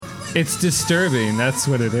It's disturbing. That's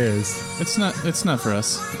what it is. It's not for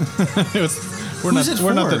us. We're Who's not it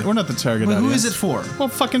for? the target Who audience. is it for? Well,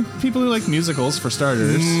 fucking people who like musicals, for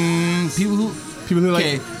starters. People who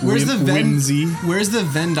like where's the whimsy. Where's the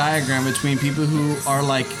Venn diagram between people who are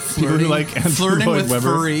like People who like Andrew flirting Lloyd with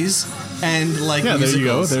Webber. furries and like Yeah, musicals? there you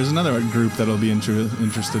go. There's another group that'll be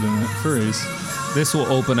interested in it. Furries. This will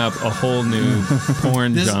open up a whole new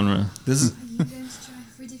porn genre. This is Are you going to try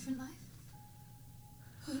for a different life?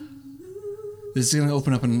 this is going to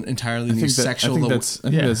open up an entirely new I sexual. think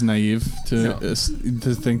that's naive to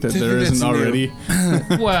think that there that's isn't already.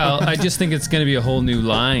 Well, I just think it's going to be a whole new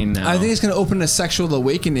line now. I think it's going to open a sexual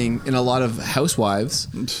awakening in a lot of housewives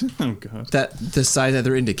Oh god. that decide that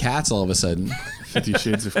they're into cats all of a sudden. 50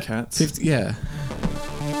 Shades of Cats. Yeah.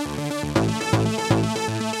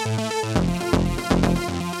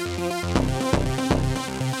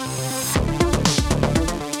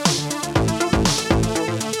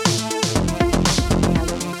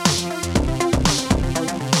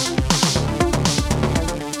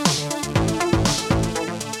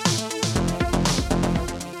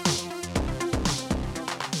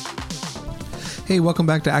 Hey, welcome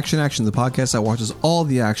back to Action Action, the podcast that watches all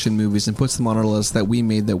the action movies and puts them on our list that we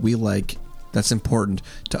made that we like, that's important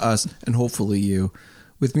to us and hopefully you.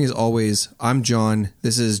 With me as always, I'm John.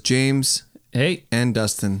 This is James Hey, and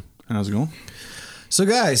Dustin. How's it going? So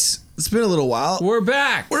guys, it's been a little while. we're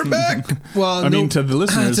back. We're back. Well, I mean, to the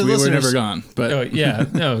listeners, to we were listeners. never gone. But Oh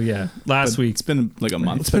yeah, Last week. it's been like a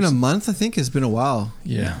month. It's been a month, I think. It's been a while.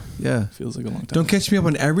 Yeah. Yeah. Feels like a long time. Don't catch me up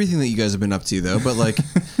on everything that you guys have been up to, though. But, like,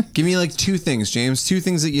 give me, like, two things, James. Two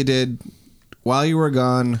things that you did while you were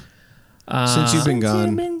gone, since you've been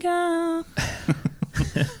gone.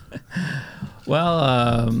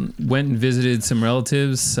 Well, went and visited some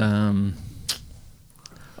relatives all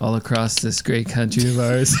across this great country of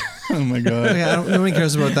ours. Oh my god. Yeah, nobody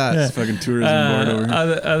cares about that. It's fucking tourism board over here.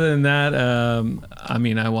 Other than that, I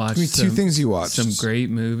mean, I watched Give me two things you watched. some great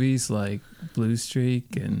movies like Blue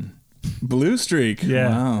Streak and Blue Streak. Yeah.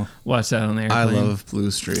 Wow. watched that on the I airplane. love Blue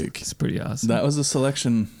Streak. It's pretty awesome. That was a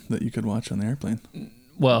selection that you could watch on the airplane.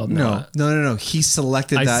 well, No. He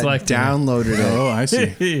selected I that, selected it. downloaded it. Oh, I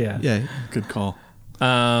see. yeah. Yeah. Good call.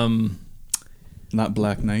 Um, Not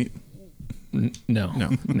Black Knight. no.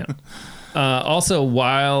 Also,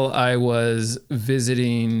 while I was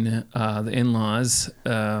visiting the in-laws,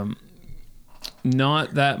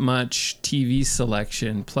 not that much TV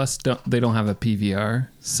selection. Plus, they don't have a PVR,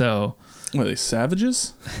 so What are they,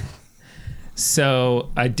 savages?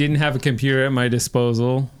 I didn't have a computer at my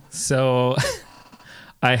disposal. So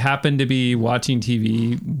I happened to be watching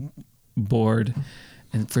TV, bored,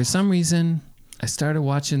 and for some reason, I started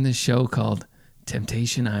watching this show called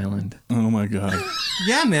Temptation Island. Oh my god.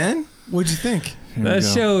 Yeah, man. What'd you think? Here we That go.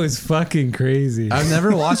 show is fucking crazy. I've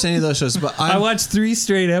never watched any of those shows, but I watched 3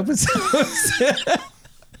 straight episodes.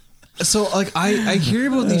 so like I hear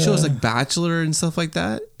about these shows like Bachelor and stuff like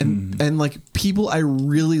that, and like people I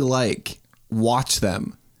really like watch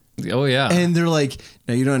them, Oh yeah, and they're like,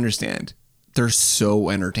 no, you don't understand. They're so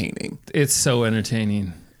entertaining. it's so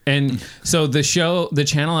entertaining. And so the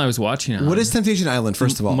channel I was watching on, What is Temptation Island,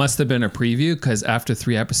 first of all? must have been a preview because after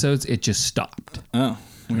 3 episodes, it just stopped. Oh.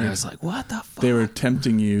 And I Weird. was like, what the fuck? They were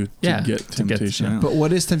tempting you to Yeah, get to get the Temptation show. Island. But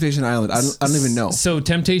what is Temptation Island? I don't even know. So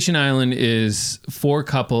Temptation Island is 4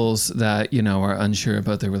 couples that, are unsure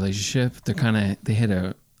about their relationship. They hit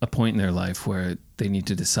a point in their life where they need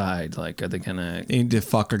to decide, like, are they going to... They need to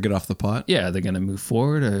fuck or get off the pot. Yeah, they're going to move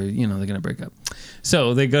forward or, they're going to break up.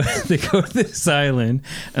 So they go to this island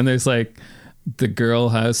and there's like the girl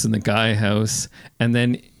house and the guy house. And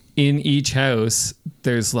then in each house,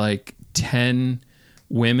 there's like 10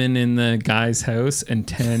 women in the guy's house and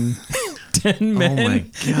 10 men my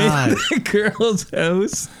God. in the girl's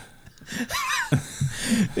house.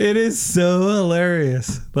 It is so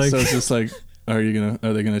hilarious. Like, So it's just like, are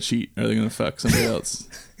they gonna cheat? Are they gonna fuck somebody else?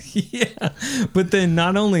 yeah. But then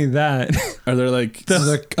not only that, Are there like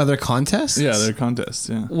Are there contests? yeah, there are contests,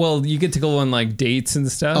 yeah. well, you get to go on like dates and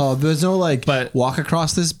stuff. Oh, there's no like But- walk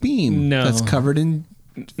across this beam No. that's covered in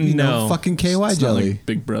No. fucking KY It's not jelly. like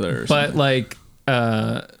Big Brother or But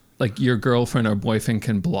something. like your girlfriend or boyfriend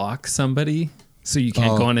can block somebody, so you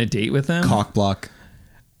can't Oh. go on a date with them. Cock block.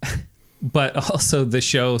 But also the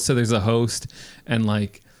show, so there's a host, and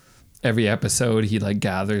like every episode he like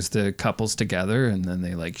gathers the couples together, and then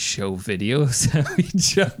they like show videos of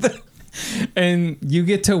each other. And you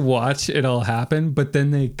get to watch it all happen, but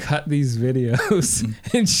then they cut these videos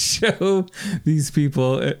and show these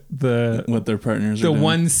people what their partners are the doing.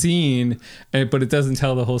 one scene, but it doesn't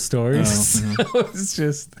tell the whole story. Oh, So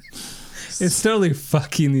it's totally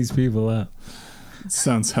fucking these people up.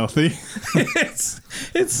 Sounds healthy.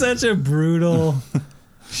 It's such a brutal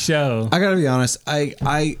show. I gotta be honest.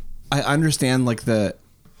 I understand like the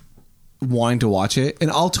wanting to watch it,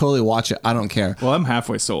 and I'll totally watch it. I don't care. Well, I'm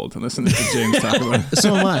halfway sold and listening to James talk about it.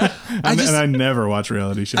 So am I. And I never watch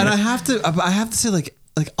reality shows. And I have to say like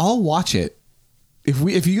I'll watch it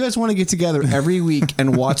if you guys want to get together every week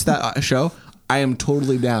and watch that show. I am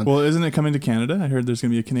totally down. Well, isn't it coming to Canada? I heard there's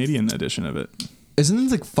going to be a Canadian edition of it. Isn't it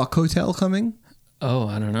like Fuck Hotel coming? Oh,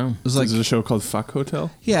 I don't know. It's like Is it a show called Fuck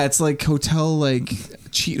Hotel? yeah, it's like hotel like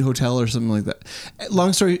cheat hotel or something like that.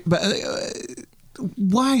 Long story, but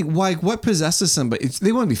why what possesses somebody?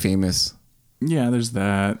 They want to be famous. Yeah, there's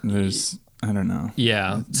that. There's I don't know.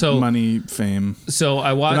 Yeah. So Money, fame. So I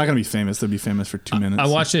They're watched. not going to be famous. They'll be famous for 2 minutes. I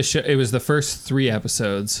watched this show. It was the first 3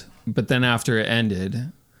 episodes, but then after it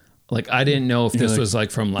ended, like I didn't know if You're this like, was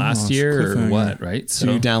like from last it's year or cliffhanger. what, right?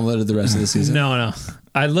 So you downloaded the rest of the season. No.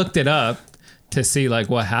 I looked it up to see like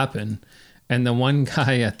what happened, and the one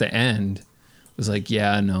guy at the end was like,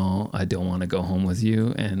 "Yeah, no, I don't want to go home with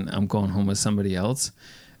you, and I'm going home with somebody else."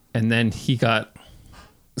 And then he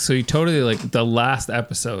totally like the last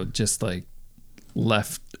episode just like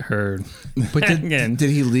left her. But hanging. did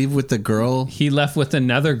he leave with the girl He left with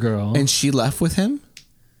another girl. and she left with him?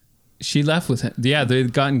 She left with him. Yeah, they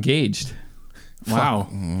got engaged. Wow.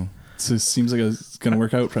 So it seems like it's going to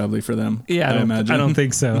work out probably for them. Yeah, I imagine. I don't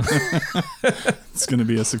think so. It's going to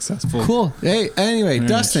be a successful. Cool. Hey, anyway, All right.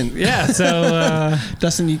 Dustin. Yeah, so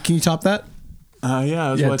Dustin, can you top that? Yeah,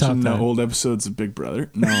 I was Yeah, watching top that. old episodes of Big Brother.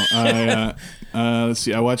 No, let's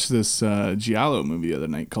see. I watched this Giallo movie the other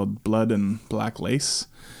night called Blood and Black Lace.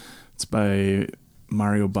 It's by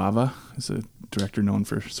Mario Bava. He's a director known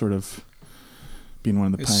for sort of being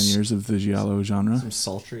one of the pioneers of the Giallo genre.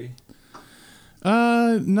 Sultry.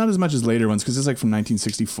 Not as much as later ones because it's like from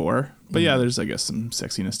 1964. But yeah, there's I guess some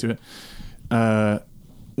sexiness to it.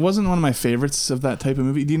 Wasn't one of my favorites of that type of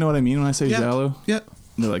movie. Do you know what I mean when I say Giallo? Yeah.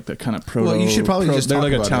 They're like the kind of proto. Well, you should probably just they're talk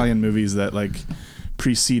like about Italian movies that like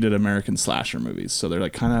preceded American slasher movies. So they're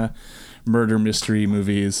like kind of murder mystery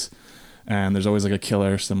movies, and there's always like a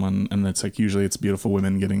killer, someone, and it's like usually it's beautiful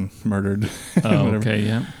women getting murdered. oh, whatever. okay,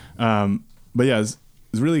 yeah. But yeah, it's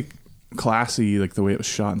really classy, like the way it was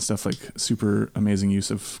shot and stuff, like super amazing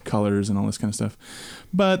use of colors and all this kind of stuff.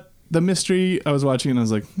 But the mystery, I was watching and I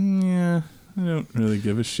was like, yeah, I don't really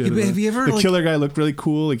give a shit. Yeah, but about have you ever, the like- killer guy looked really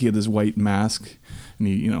cool. Like he had this white mask, and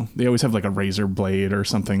he, they always have like a razor blade or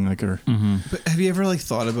something like, or But have you ever like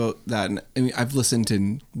thought about that? And I mean, I've listened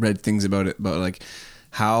and read things about it, about like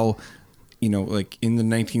how, like in the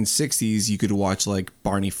 1960s, you could watch like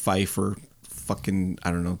Barney Fife or fucking, I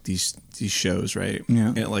don't know, these shows, right?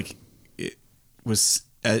 Yeah. And it was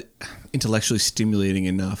intellectually stimulating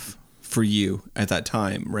enough for you at that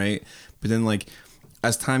time, right? But then like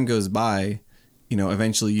as time goes by,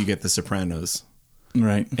 eventually you get The Sopranos,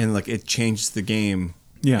 right. and like it changes the game.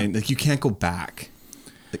 Yeah. And like you can't go back.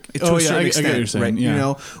 Like, to Oh, a yeah, certain I get extent, what you're saying, right?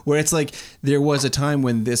 yeah. Where it's like there was a time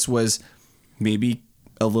when this was maybe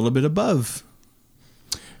a little bit above.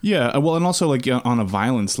 Yeah, well, and also like on a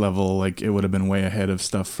violence level, like it would have been way ahead of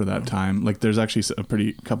stuff for that time. Like there's actually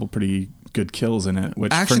a couple pretty good kills in it,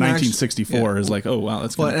 which for Action, 1964 yeah. is like, oh wow,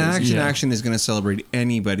 that's Well, kind an of crazy. action is going to celebrate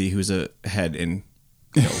anybody who's ahead in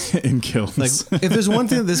kills. in kills. Like if there's one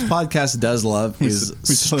thing that this podcast does love is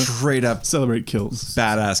we straight up celebrate kills.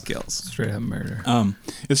 badass kills. Straight up murder.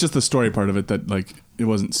 It's just the story part of it that like it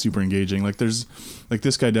wasn't super engaging. Like there's like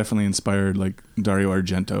this guy definitely inspired like Dario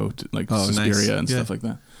Argento to, like Oh, Suspiria nice. and Yeah. stuff like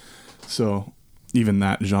that. So even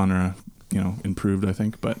that genre, improved, I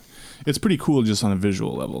think. But it's pretty cool just on a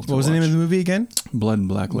visual level. What was the name of the movie again? Blood and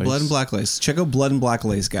Black Lace. Blood and Black Lace. Check out Blood and Black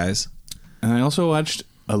Lace, guys. And I also watched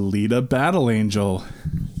Alita Battle Angel.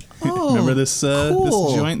 Oh, Remember this cool.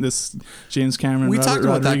 this joint, this James Cameron. We Robert talked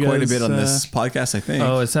about that quite a Rodriguez, bit on this podcast, I think.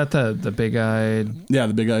 Oh, is that the big-eyed Yeah,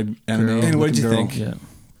 the big-eyed anime. girl? And what did you looking think? Yeah.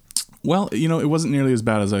 Well, it wasn't nearly as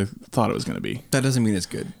bad as I thought it was going to be. That doesn't mean it's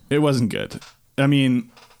good. It wasn't good. I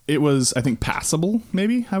mean, it was, I think, passable,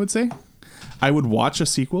 maybe, I would say. I would watch a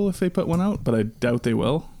sequel if they put one out, but I doubt they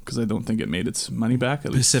will, because I don't think it made its money back,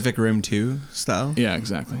 at least. Pacific Rim 2 style. Yeah,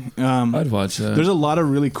 exactly. I'd watch that. There's a lot of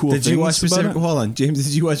really cool Did things you watch about Pacific? it. Hold on, James.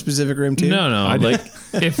 Did you watch Pacific Rim 2? No. Like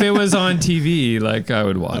if it was on TV, like I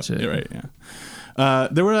would watch it. You're right, yeah.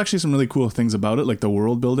 There were actually some really cool things about it, like the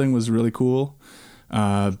world building was really cool.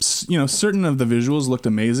 Certain of the visuals looked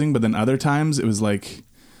amazing, but then other times it was like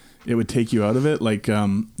it would take you out of it. Like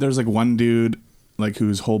there's like one dude like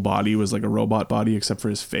whose whole body was like a robot body except for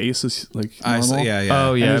his face is like normal. Yeah.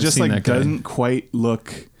 Oh yeah, And it I've just seen like that guy. doesn't quite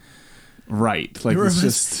look right. Like it's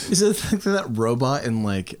just Is it like that robot in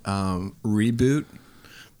like Reboot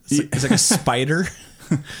It's like a spider.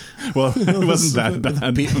 Well, it wasn't that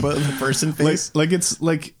bad. But the person face.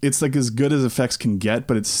 It's like as good as effects can get,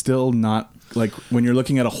 but it's still not like when you're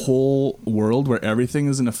looking at a whole world where everything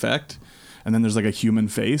is in effect, and then there's like a human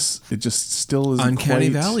face. It just still is Uncanny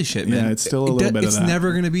Valley shit, man. Yeah, it's still a little bit of that. It's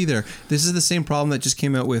never going to be there. This is the same problem that just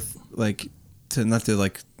came out with not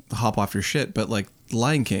to hop off your shit, but like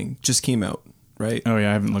Lion King just came out, right? Oh yeah,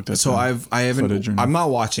 I haven't looked at. So I haven't. I'm not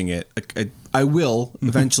watching it. I will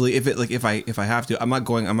eventually if I have to. I'm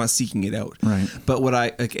not seeking it out. Right. But what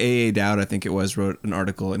A.A. Dowd, I think it was, wrote an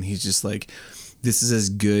article, and he's just like, this is as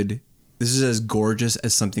good, this is as gorgeous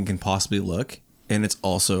as something can possibly look, and it's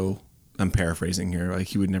also, I'm paraphrasing here, like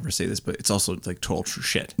he would never say this, but it's also like total true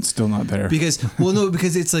shit. It's still not there because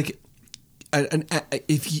it's like,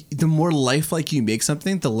 the more lifelike you make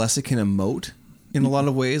something, the less it can emote. In a lot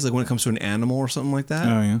of ways, like when it comes to an animal or something like that.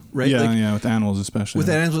 Oh yeah, right. Yeah, with animals especially. With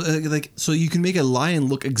animals, so you can make a lion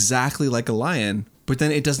look exactly like a lion, but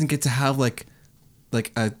then it doesn't get to have like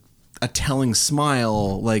a telling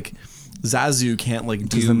smile. Like Zazu can't do.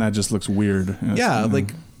 Because then that just looks weird. Yeah, and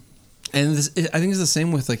I think it's the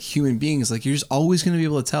same with like human beings. Like you're just always going to be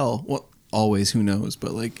able to tell. Well, always, who knows?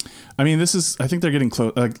 But I mean, I think they're getting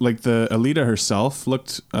close. Like the Alita herself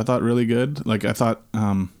looked, I thought, really good. Like I thought.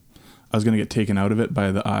 I was gonna get taken out of it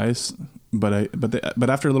by the eyes, but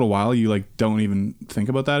after a little while, you don't even think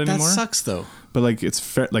about that anymore. That sucks though. But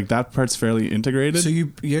it's that part's fairly integrated. So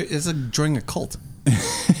it's like joining a cult.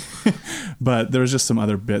 But there was just some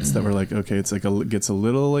other bits that were okay, it's gets a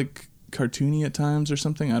little cartoony at times or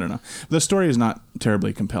something. I don't know. The story is not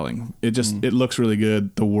terribly compelling. It just it looks really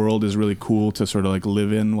good. The world is really cool to sort of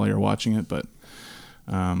live in while you're watching it. But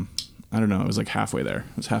I don't know. It was halfway there.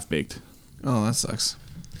 It was half baked. Oh, that sucks.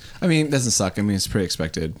 I mean, it doesn't suck. I mean, it's pretty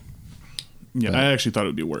expected. Yeah, but I actually thought it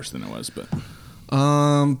would be worse than it was, but.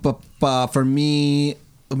 But for me,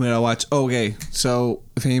 I'm gonna watch. Oh, okay, so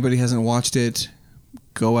if anybody hasn't watched it,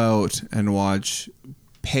 go out and watch.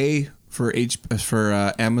 Pay for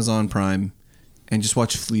Amazon Prime, and just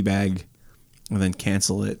watch Fleabag, and then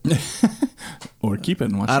cancel it. Or keep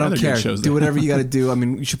it and watch. I don't other care. Good shows Do whatever you got to do. I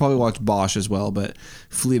mean, you should probably watch Bosch as well, but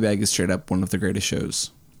Fleabag is straight up one of the greatest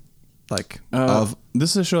shows.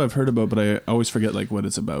 This is a show I've heard about, but I always forget what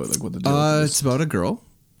it's about, what the deal is. It's about a girl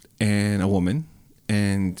and a woman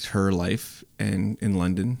and her life and in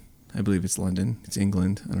London. I believe it's London. It's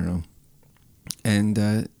England. I don't know. And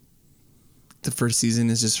the first season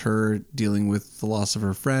is just her dealing with the loss of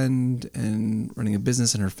her friend and running a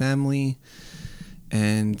business and her family.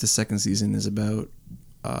 And the second season is about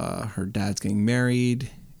her dad's getting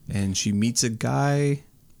married and she meets a guy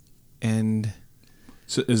and...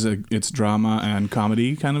 So it's drama and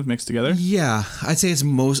comedy kind of mixed together? Yeah, I'd say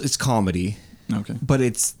it's comedy. Okay. But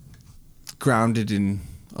it's grounded in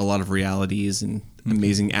a lot of realities and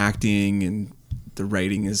amazing acting, and the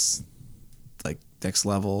writing is next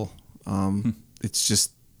level. It's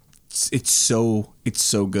just it's so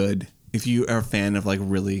good. If you are a fan of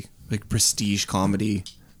really prestige comedy,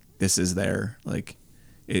 this is there.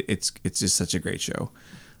 It's just such a great show.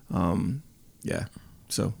 Yeah.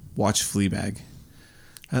 So watch Fleabag.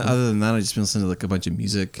 Other than that, I've just been listening to a bunch of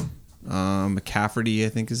music. McCafferty, I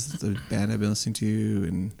think, is the band I've been listening to,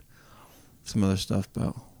 and some other stuff.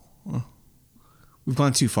 But we've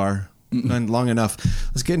gone too far. We've gone long enough.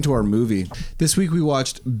 Let's get into our movie. This week we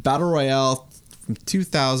watched Battle Royale from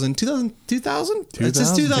 2000. 2000? It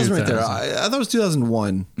says 2000 right there. I thought it was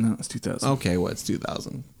 2001. No, it's 2000. Okay, well, it's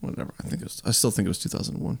 2000. Whatever. I still think it was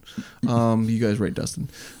 2001. You guys right, Dustin.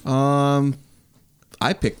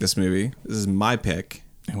 I picked this movie. This is my pick.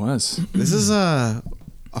 It was. This is a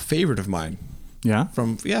favorite of mine. Yeah?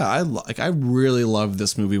 I really loved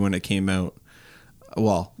this movie when it came out.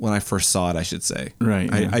 Well, when I first saw it, I should say. Right.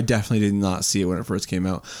 Yeah. I definitely did not see it when it first came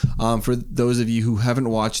out. For those of you who haven't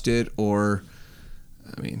watched it,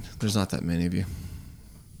 there's not that many of you.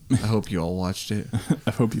 I hope you all watched it.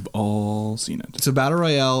 I hope you've all seen it. So Battle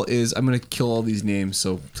Royale is, I'm going to kill all these names,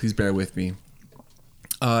 so please bear with me.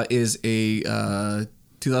 Is a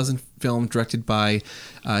 2000 film directed by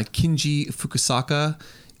Kinji Fukusaka,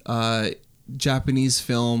 Japanese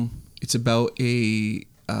film. It's about a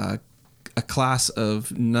class of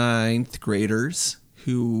 9th graders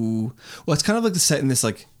who, it's kind of the set in this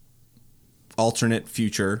alternate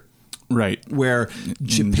future, right? Where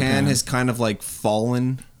Japan has kind of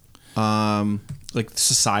fallen,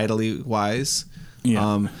 societally wise.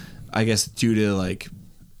 Yeah. I guess due to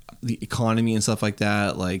the economy and stuff like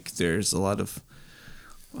that, there's a lot of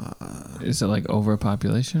is it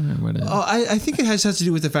overpopulation or what is it? I think it has to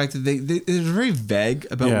do with the fact that they're very vague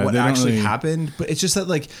about what actually happened, but it's just that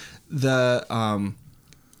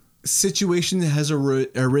situation has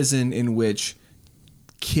arisen in which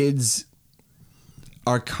kids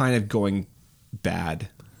are kind of going bad.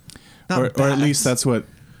 Or at least that's what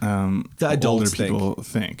the older adults people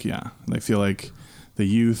think. Yeah, they feel like the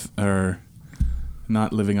youth are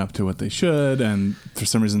not living up to what they should, and for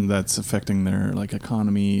some reason that's affecting their like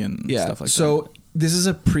economy and stuff like that. So this is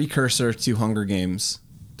a precursor to Hunger Games.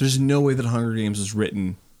 There's no way that Hunger Games was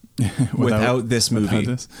written without this movie. Without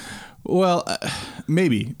this. Well,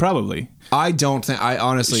 maybe, probably. I don't think. I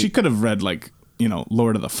honestly, She could have read like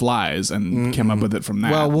Lord of the Flies and came up with it from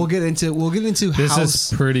that. well, we'll get into This how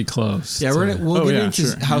is pretty close. yeah, we'll get into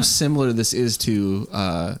sure, how yeah. similar this is to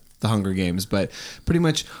the Hunger Games, but pretty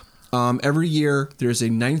much every year there's a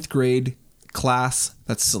 9th grade class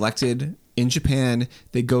that's selected in Japan.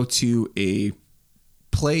 They go to a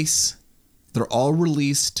place. They're all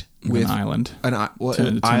released with an island. An A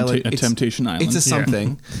island. It's- temptation island. It's a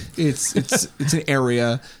something. It's an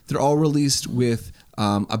area. They're all released with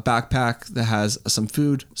a backpack that has some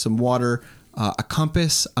food, some water, a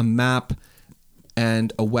compass, a map,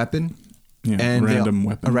 and a weapon. Yeah, and random a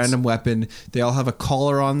weapons. random weapon. They all have a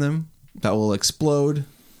collar on them that will explode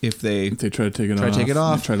if they. If they try to take it Try off. to take it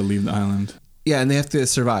off. They try to leave the island. Yeah, and they have to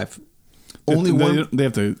survive. Only one. They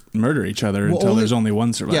have to murder each other until there's only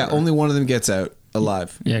one survivor. Yeah, only one of them gets out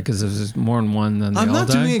alive. Yeah, because if there's more than one, then they I'm all not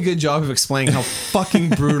die. doing a good job of explaining how fucking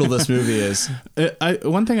brutal this movie is.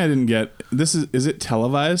 One thing I didn't get. Is it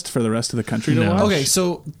televised for the rest of the country to No. watch? Okay,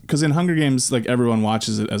 so Because in Hunger Games, like everyone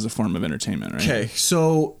watches it as a form of entertainment, right? okay,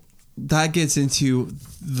 so that gets into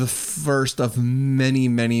the first of many,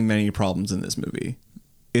 many, many problems in this movie,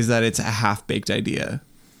 is that it's a half-baked idea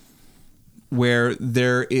where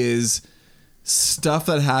there is stuff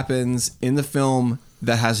that happens in the film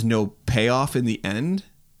that has no payoff in the end.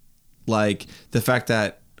 Like the fact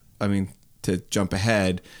that, I mean, to jump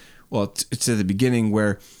ahead, well, it's at the beginning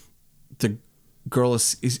where the girl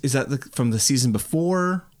is that from the season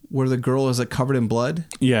before where the girl is like covered in blood?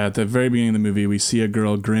 Yeah, at the very beginning of the movie, we see a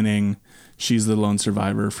girl grinning. She's the lone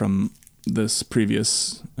survivor from this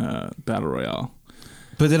previous battle royale.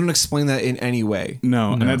 But they don't explain that in any way.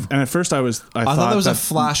 No. And at first I thought that was a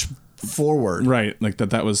flash forward. Right, like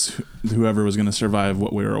that was whoever was going to survive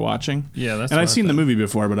what we were watching. Yeah, that's and what I'd I seen the thought. movie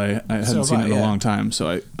before, but I hadn't So seen have it in I, a yeah. long time,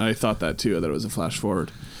 so I thought that too, that it was a flash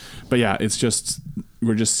forward. But yeah, it's just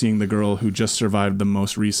we're just seeing the girl who just survived the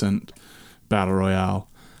most recent battle royale,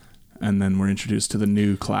 and then we're introduced to the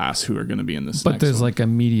new class who are going to be in this. But next there's one. like a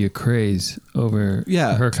media craze over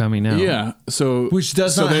Yeah. her coming out. Yeah, so Which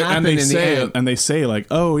does not happen in the end. and they say like,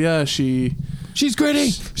 oh yeah, She's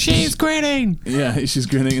gritting. She's gritting. yeah, she's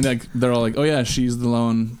grinning, and like they're all like, oh yeah, she's the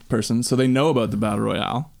lone person, so they know about the battle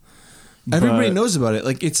royale. Everybody But- knows about it.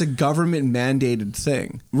 Like it's a government mandated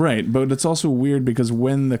thing. Right, but it's also weird because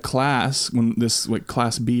when this like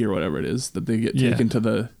class B or whatever it is that they get Yeah. taken to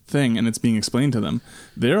the thing and it's being explained to them,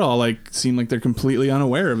 they're all like seem like they're completely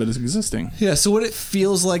unaware of it as existing. Yeah. So what it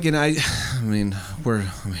feels like, and I mean, I'm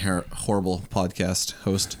a horrible podcast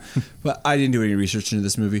host, but I didn't do any research into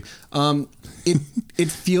this movie.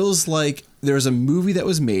 It feels like there was a movie that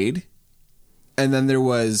was made, and then there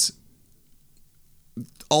was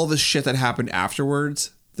all the shit that happened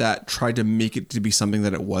afterwards that tried to make it to be something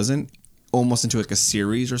that it wasn't, almost into like a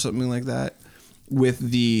series or something like that. With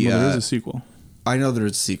the Well, there is a sequel. I know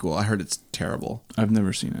there's a sequel. I heard it's terrible. I've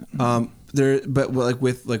never seen it. But like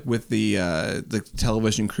with the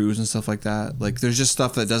television crews and stuff like that, like there's just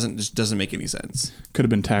stuff that doesn't make any sense. Could have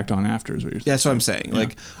been tacked on after, is what you're saying. Yeah, that's what I'm saying. Yeah.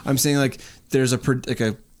 Like I'm saying, like there's a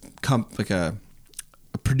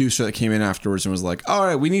producer that came in afterwards and was like, all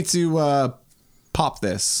right, we need to pop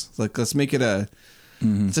this. Like let's make it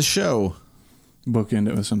it's a show. Bookend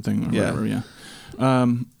it with something or Yeah. whatever. Yeah.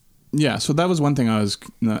 Yeah. So that was one thing I was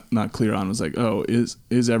not clear on. Was like, oh, is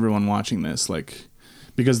everyone watching this? Like,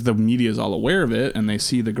 because the media is all aware of it and they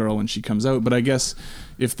see the girl when she comes out. But I guess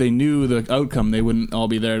if they knew the outcome, they wouldn't all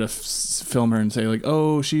be there to film her and say like,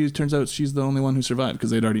 oh, turns out she's the only one who survived, because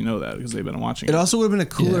they'd already know that because they've been watching It it. also would have been a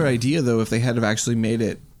cooler Yeah. idea though if they had have actually made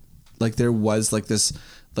it like there was like this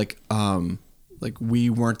like we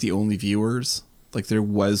weren't the only viewers. Like there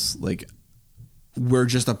was like we're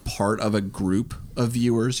just a part of a group of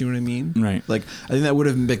viewers, you know what I mean? Right. Like I think that would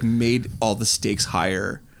have like made all the stakes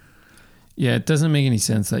higher. Yeah, it doesn't make any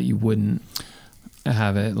sense that you wouldn't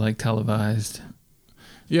have it like televised.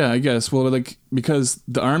 Yeah, I guess. Well, like because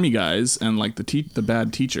the army guys and like the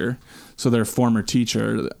bad teacher, so their former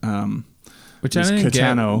teacher, Which I This didn't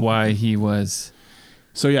Kitano. get why he was.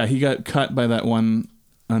 so yeah, he got cut by that one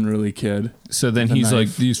unruly kid. So then The he's like,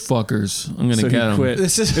 knife. these fuckers, I'm going So to he get them. quit.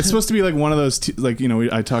 This is- It's supposed to be like one of those, like,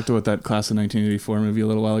 I talked about that Class of 1984 movie a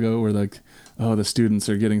little while ago where like oh, the students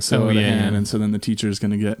are getting so Oh, out of yeah, hand, yeah. and so then the teacher's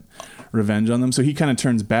going to get revenge on them. So he kind of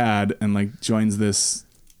turns bad and like joins this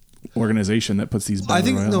organization that puts these. I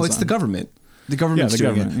think battle no, royals it's on. the government. The government's Yeah, the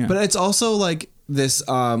doing government, it, yeah. but it's also like this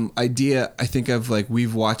idea. I think of like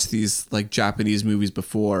we've watched these like Japanese movies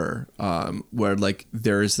before, where like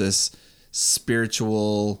there's this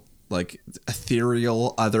spiritual, like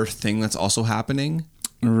ethereal other thing that's also happening.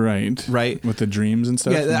 Right. Right. With the dreams and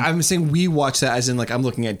stuff. Yeah, I'm saying we watch that as in like I'm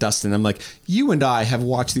looking at Dustin. I'm like, you and I have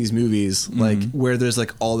watched these movies like where there's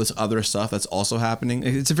like all this other stuff that's also happening.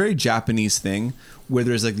 It's a very Japanese thing where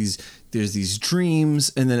there's like there's these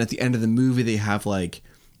dreams, and then at the end of the movie they have like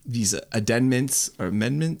these addendments or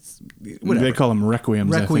amendments, whatever. They call them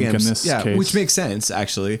requiems, I think, in this case. which makes sense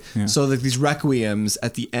actually. Yeah. So like these requiems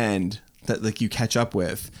at the end that like you catch up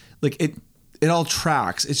with, like it all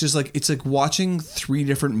tracks. It's just like it's like watching 3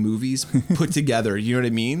 different movies put together. You know what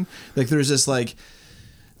I mean? Like there's this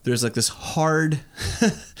hard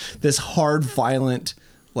violent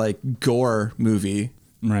like gore movie,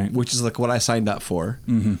 Right. which is like what I signed up for.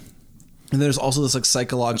 Mm-hmm. And there's also this like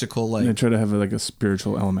psychological like They try to have like a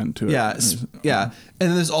spiritual element to it. yeah. And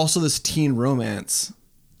then there's also this teen romance.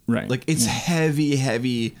 Right. Like it's heavy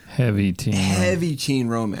teen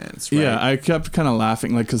romance. Right? Yeah, I kept kind of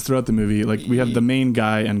laughing, like, because throughout the movie, like, we have the main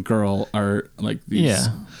guy and girl are like these Yeah.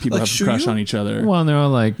 people Like have a crush Shuyu? on each other. Well, and they're all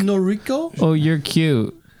like, Noriko. "Oh, you're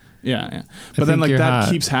cute." Yeah. But then think like you're that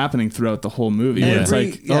hot. keeps happening throughout the whole movie. Yeah. It's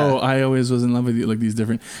like, Yeah. oh, I always was in love with you, like these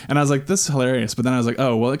different. And I was like, this is hilarious. But then I was like,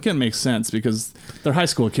 oh, well, it can make sense because they're high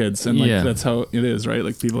school kids, and like Yeah. that's how it is, right?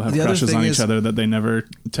 Like people have The other crushes thing on is- each other that they never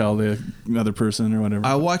tell the other person or whatever.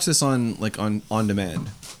 I watched this on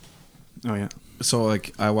demand. Oh yeah. So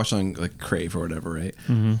like I watched on like Crave or whatever, right?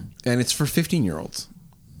 Mm-hmm. And it's for 15-year-olds.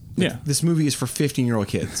 Yeah. This movie is for 15-year-old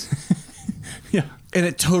kids, Yeah. and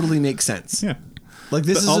it totally makes sense. Yeah. Like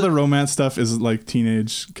this But is all the romance stuff is like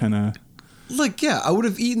teenage kind of. like yeah, I would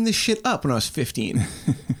have eaten this shit up when I was 15,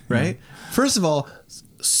 right? First of all,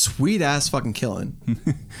 sweet ass fucking killing.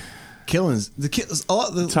 Killings the kills a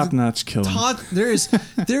lot the Top notch killing. there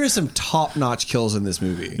is some top notch kills in this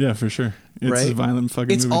movie. Yeah, for sure. It's right? a violent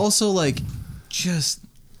fucking It's movie. also like just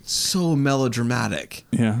so melodramatic.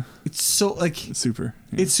 Yeah. It's so like Super.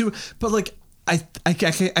 Yeah. it's super, but like I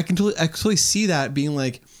can totally see that being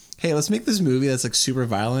like, hey, let's make this movie that's like super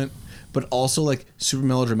violent, but also like super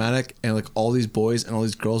melodramatic, and like all these boys and all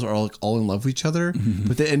these girls are all in love with each other,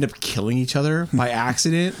 but they end up killing each other by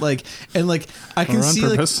accident. Like, and like I can Or on see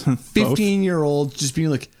like purpose. Both. 15-year-old just being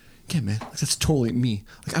like, yeah, man, like, that's totally me.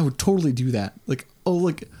 Like I would totally do that. Like, oh,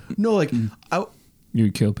 like no, like I. You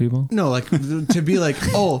would kill people, No, like to be like,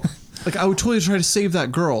 oh, like I would totally try to save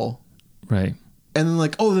that girl, right? and then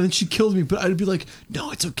like, oh, then she killed me, but I'd be like,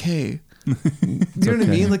 no, it's okay. You know what I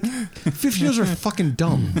mean? Like, 15-year-olds are fucking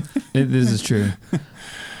dumb. This is true.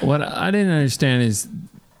 What I didn't understand is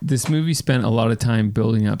this movie spent a lot of time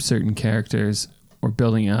building up certain characters or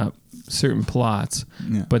building up certain plots,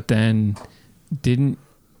 Yeah. but then didn't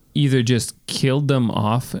either just killed them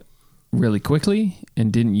off really quickly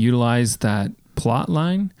and didn't utilize that plot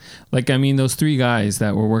line. Like, I mean, those 3 guys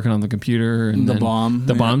that were working on the computer and The then bomb.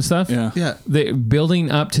 the Yeah. bomb stuff. Yeah. Yeah. They building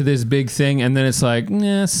up to this big thing, and then it's like,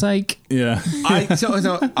 nah, psych. Yeah. I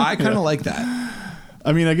kind of like that.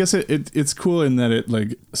 I mean, I guess it's cool in that it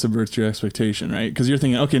like subverts your expectation, right? Because you're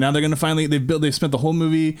thinking, okay, now they're gonna finally they spent the whole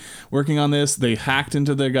movie working on this. They hacked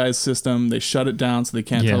into their guy's system. They shut it down so they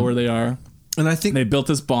can't Yeah. tell where they are. And I think, They built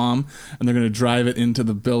this bomb and they're gonna drive it into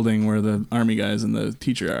the building where the army guys and the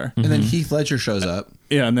teacher are. and then Heath Ledger shows up.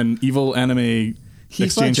 Yeah, and then evil anime Heath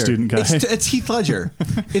exchange Ledger. student guy. It's Heath Ledger.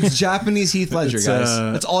 It's Japanese Heath Ledger, It's, guys.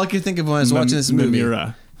 That's all I could think of when I was watching this movie.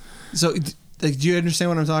 Mimura. So, like, do you understand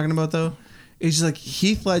what I'm talking about, though? It's just like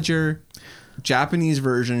Heath Ledger, Japanese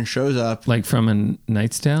version, shows up. Like from A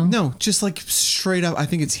Knight's Tale. No, just like straight up. I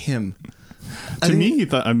think it's him. To me,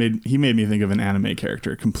 he made me think of an anime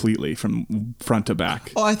character completely from front to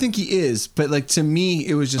back, Oh, I think he is. But like to me,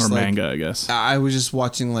 it was just or like manga, I guess. I was just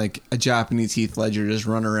watching like a Japanese Heath Ledger just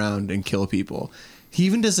run around and kill people. He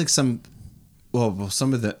even does like some of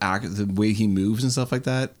the way he moves and stuff like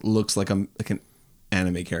that looks like an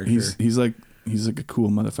anime character. He's like a cool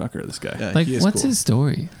motherfucker. This guy. Yeah, Like, he is what's cool. his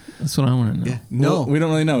story? That's what I want to know. Yeah. No, Well, we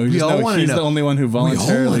don't really know. We just all know wanna he's know. the only one who We all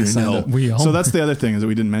voluntarily wanna signed know. up. We all So that's the other thing is that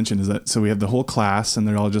we didn't mention is that so we have the whole class and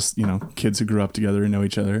they're all just kids who grew up together and know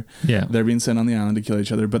each other. Yeah. They're being sent on the island to kill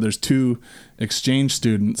each other, but there's 2 exchange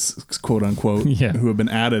students, quote unquote, Yeah. who have been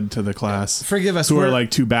added to the class. Forgive us, Who are we're-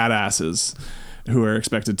 like 2 badasses, who are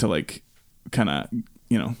expected to like kind of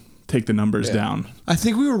take the numbers down. I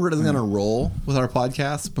think we were really on a roll with our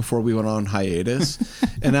podcast before we went on hiatus,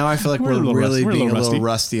 and now I feel like we're really being a little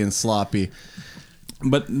rusty and sloppy.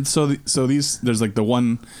 But so there's like the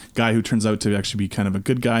one guy who turns out to actually be kind of a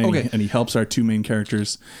good guy, and he helps our two main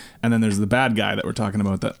characters, and then there's the bad guy that we're talking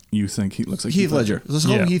about that you think he looks like Heath Ledger. Let's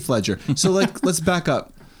call him Heath Ledger. So like, let's back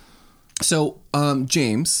up. So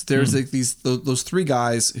James, there's like those three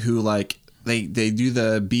guys who like they do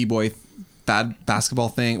the b-boy basketball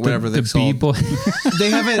thing, whatever the b-boy. They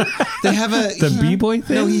have the b-boy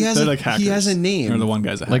thing. No, he has he has a name. Or the one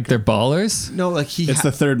guy's a hacker. Like they're ballers. No, like it's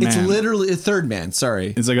the third man. It's literally a third man.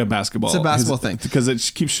 Sorry, it's like a basketball. It's a basketball thing because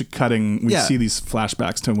it keeps cutting. We see these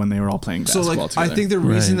flashbacks to when they were all playing basketball together. I think the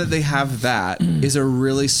reason that they have that is a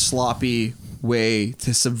really sloppy way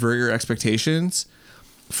to subvert your expectations.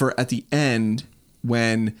 For at the end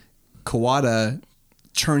when Kawada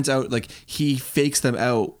turns out like he fakes them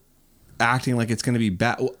out, acting like it's going to be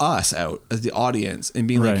us out as the audience and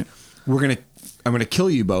being like, I'm going to kill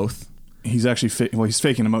you both. He's actually he's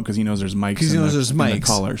faking them out because he knows there's mics. Because he knows there's mics. And the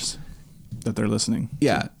callers that they're listening.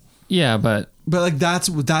 Yeah, but like that's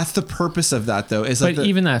the purpose of that though. Is but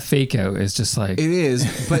even that fake out is just like it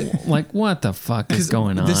is. But like what the fuck is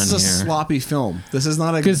going on? This is a here? sloppy film. This is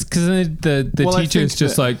not a because the teacher is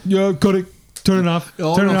just like cut it. Turn it off.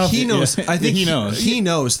 Turn it off. He knows. Yeah. I think he knows. He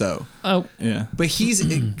knows though. Oh, yeah. But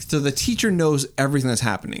so the teacher knows everything that's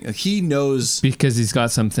happening. Like he knows because he's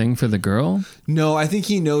got something for the girl. No, I think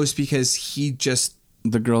he knows because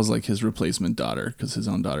the girl's like his replacement daughter because his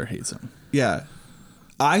own daughter hates him. Yeah,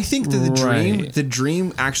 I think that the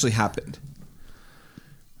dream actually happened.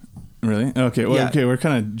 Really? Okay. Well, okay. We're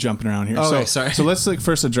kind of jumping around here. Okay, sorry. So let's like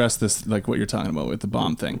first address this, like what you're talking about with the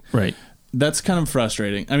bomb thing. Right. That's kind of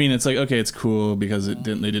frustrating. I mean, it's like, okay, it's cool because they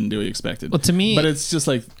didn't do what you expected. Well, to me, but it's just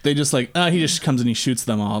like he just comes and he shoots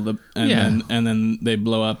them all, and then they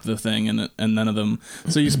blow up the thing, and none of them.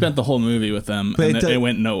 So you spent the whole movie with them, but it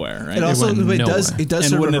went nowhere, right? It also it does.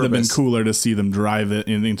 And wouldn't it have been purpose. Cooler to see them drive it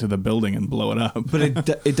into the building and blow it up? But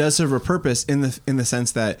it does serve a purpose in the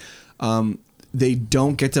sense that they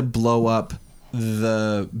don't get to blow up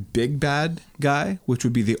the big bad guy, which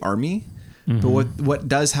would be the army. But what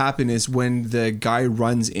does happen is when the guy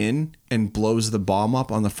runs in and blows the bomb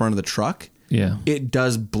up on the front of the truck, it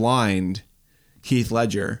does blind Heath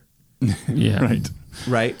Ledger.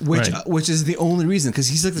 Right. Which is the only reason, because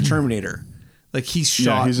he's like the Terminator. Like he's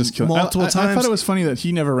shot he's just multiple times. I thought it was funny that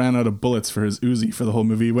he never ran out of bullets for his Uzi for the whole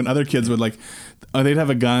movie. When other kids would they'd have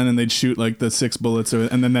a gun and they'd shoot like the 6 bullets,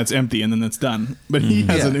 and then that's empty, and then that's done. But he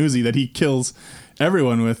has an Uzi that he kills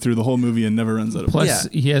everyone with through the whole movie and never runs out of bullets.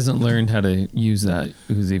 Plus, he hasn't learned how to use that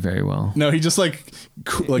Uzi very well. No, he just he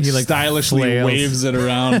stylishly flails. Waves it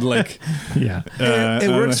around like. It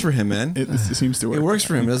works for him, man. It seems to work. It works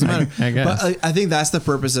for him. It doesn't matter. I guess. But I think that's the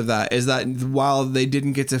purpose of that, is that while they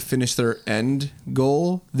didn't get to finish their end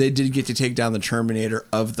goal, they did get to take down the Terminator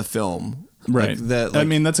of the film. Right. I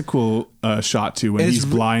mean, that's a cool shot too, when he's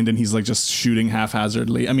blind and he's like just shooting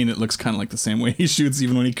haphazardly. I mean, it looks kind of like the same way he shoots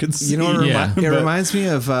even when he could see. You know what it reminds me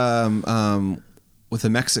of with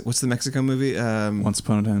the what's the Mexico movie? Once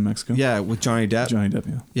Upon a Time in Mexico. Yeah, with Johnny Depp.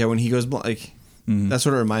 Yeah. Yeah, when he goes blind, that's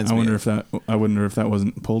what it reminds me. I wonder if that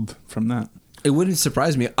wasn't pulled from that. It wouldn't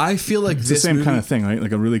surprise me. I feel like it's this the same movie, kind of thing, right?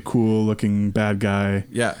 Like a really cool looking bad guy.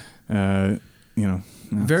 Yeah.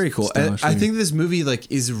 Very cool. I think this movie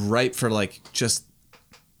is ripe for just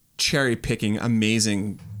cherry picking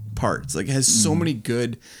amazing parts. Like it has so many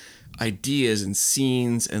good ideas and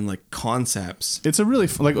scenes and concepts. It's a really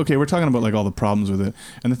okay, we're talking about all the problems with it,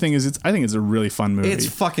 and the thing is, I think it's a really fun movie. It's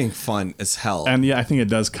fucking fun as hell. And I think it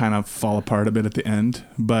does kind of fall apart a bit at the end,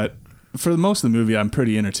 but for most of the movie, I'm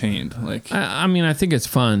pretty entertained. I mean, I think it's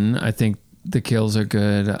fun. I think the kills are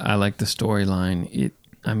good. I like the storyline.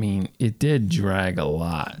 It did drag a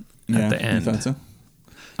lot at the end. You thought so?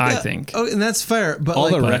 I think. Oh, and that's fair. But all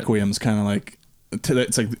the Requiem's kind of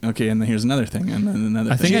it's okay, and then here's another thing, and then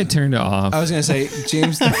another. I think I turned it off. I was gonna say,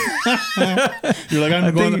 James. You're like,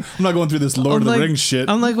 I'm not going through this Lord of the Rings shit.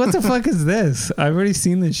 I'm like, what the fuck is this? I've already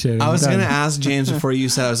seen this shit. I was gonna ask James before you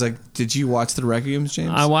said. I was like, did you watch the Requiems,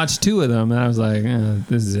 James? I watched 2 of them, and I was like,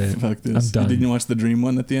 this is it. Fuck this. I'm done. Didn't you watch the Dream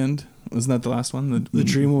one at the end? Wasn't that the last one? The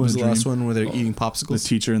Dream one was the last one where they're eating popsicles. The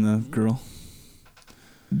teacher and the girl.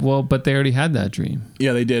 Well, but they already had that dream.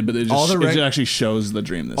 Yeah, they did, but it actually shows the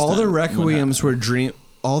dream this time. All the Requiems were dream.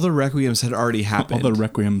 All the Requiems had already happened. All the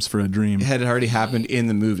Requiems for a dream had already happened in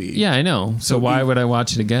the movie. Yeah, I know. So why would I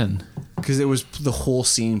watch it again? Because it was the whole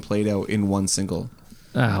scene played out in one single.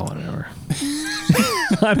 Whatever.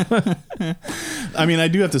 I mean, I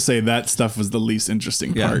do have to say that stuff was the least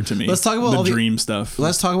interesting Yeah. part to me. Let's talk about the all the- dream stuff.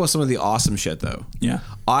 Let's talk about some of the awesome shit though. Yeah.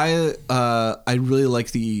 I really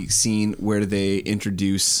like the scene where they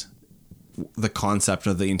introduce the concept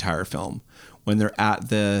of the entire film when they're at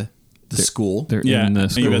the school. They're Yeah. in the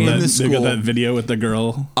And you school. got In that, the they got school. that video with the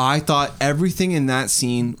girl. I thought everything in that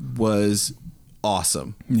scene was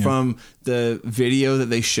awesome. Yeah. From the video that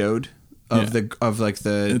they showed of Yeah.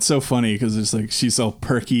 the It's so funny because it's like she's all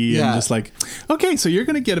perky Yeah. and just like, okay, so you're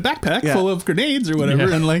gonna get a backpack Yeah. full of grenades or whatever,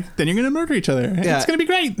 Yeah. and like then you're gonna murder each other. Yeah. It's gonna be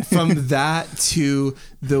great. from that to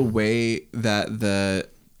the way that the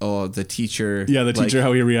teacher Yeah, the teacher,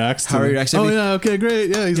 how he reacts. how to he the- reacts. Oh yeah, okay, great.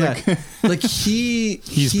 Yeah, he's yeah, like, like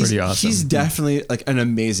he's pretty awesome. He's definitely like an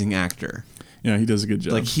amazing actor. yeah, he does a good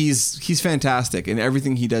job. Like he's fantastic in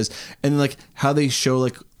everything he does, and like how they show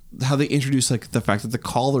like how they introduce like the fact that the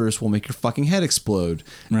collars will make your fucking head explode,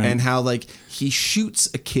 Right. and how like he shoots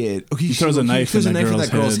a kid. Oh, he throws a knife throws in a knife that at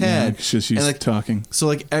that girl's head. Yeah, she's and, like, talking. So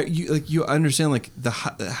like you understand like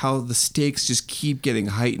how the stakes just keep getting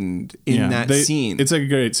heightened in that scene. It's like a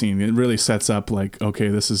great scene. It really sets up like, okay,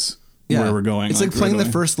 this is where we're going. It's like playing right the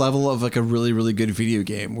away. first level of like a really, really good video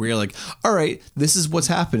game where you're like, all right, this is what's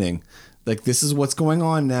happening. Like, this is what's going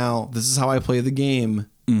on now. This is how I play the game.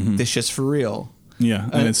 This shit's for real. Yeah,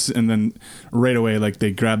 and then right away, like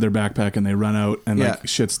they grab their backpack and they run out, and Yeah. like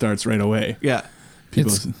shit starts right away. Yeah.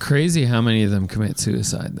 People, It's crazy how many of them commit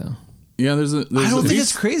suicide, though. yeah, there's I don't at think least-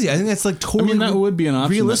 it's crazy. I think that's like I totally mean, that would be an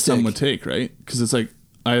option realistic. that some would take, right? Because it's like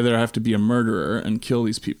I either have to be a murderer and kill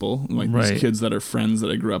these people, like Right. these kids that are friends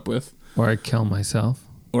that I grew up with, Or I kill myself.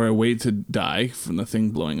 or I wait to die from the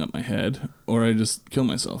thing blowing up my head, or I just kill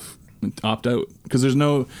myself and opt out because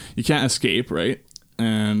you can't escape, right?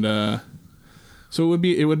 And so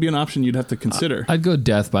it would be an option you'd have to consider. I'd go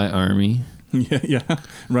death by army. yeah,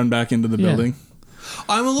 run back into the Yeah. building,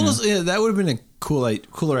 I'm a little. Yeah, that would have been a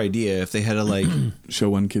cooler idea if they had a like. show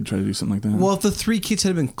one kid try to do something like that. Well, if the three kids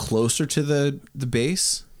had been closer to the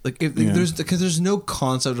base, like if Yeah. there's no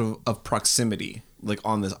concept of proximity like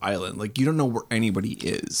on this island. Like you don't know where anybody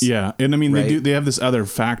is. Yeah, and I mean Right? they have this other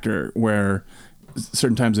factor where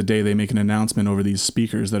certain times a day they make an announcement over these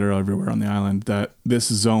speakers that are everywhere on the island that this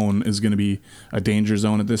zone is going to be a danger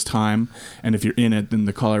zone at this time, and if you're in it, then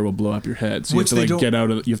the collar will blow up your head. So Which you they have to don't- get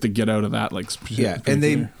out of you have to get out of that like Yeah, and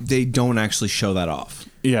they don't actually show that off.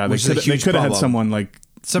 yeah which is a they huge could have had problem. someone like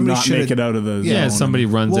Somebody not should make have- it out of the Yeah, zone. somebody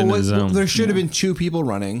runs into the zone. there should have been two people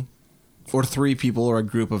running, or three people, or a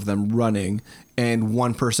group of them running, and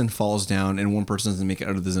one person falls down, and one person doesn't make it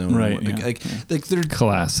out of the zone. Right, Like, yeah, like they're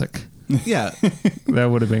Classic. yeah. That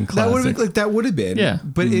would have been That would classic. have been Yeah.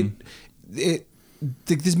 but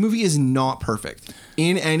this movie is not perfect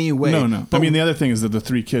in any way. No. But I mean, the other thing is that the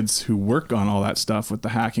three kids who work on all that stuff with the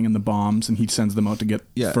hacking and the bombs, and he sends them out to get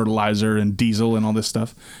Yeah. fertilizer and diesel and all this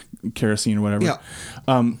stuff, kerosene or whatever. Yeah.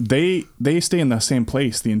 They stay in the same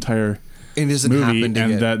place the entire it doesn't movie, happen to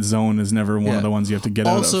and get, that zone is never one Yeah. of the ones you have to get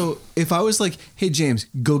out of. Also, if I was like, "Hey James,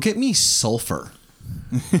 go get me sulfur."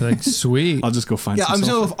 Like, sweet. I'll just go find. Yeah, some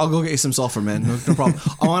sulfur. I'll go get you some sulfur, man. No problem.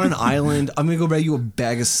 I'm on an island. I'm gonna go grab you a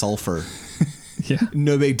bag of sulfur. Yeah.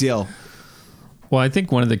 No big deal. Well, I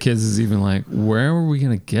think one of the kids is even like, where are we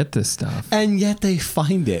going to get this stuff? And yet they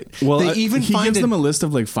find it. Well, they even he find gives it. them a list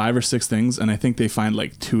of like 5 or 6 things, and I think they find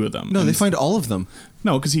like 2 of them. No, And they find all of them.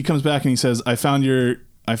 no, because he comes back and he says, "I found your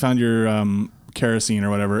kerosene or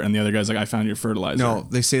whatever," and the other guy's like, "I found your fertilizer." No,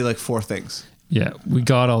 they say like 4 things. Yeah, we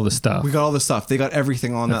got all the stuff. We got all the stuff. They got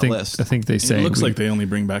everything on I that think, list. I think they say it looks we- like they only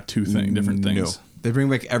bring back 2 different things. No, they bring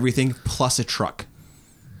back everything plus a truck.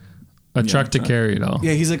 a truck to truck. carry it all.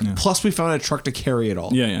 Yeah, he's like, plus we found a truck to carry it all.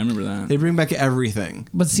 Yeah, I remember that. They bring back everything.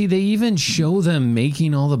 But see, they even show them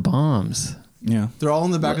making all the bombs. Yeah. They're all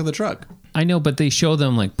in the back of the truck. I know, but they show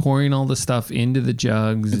them like pouring all the stuff into the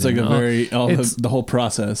jugs. It's like and a very it's- the whole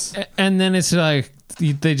process. and then it's like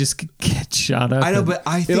they just get shot up. I know, and- but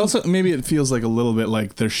I It think also maybe it feels like a little bit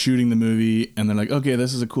like they're shooting the movie and they're like, okay,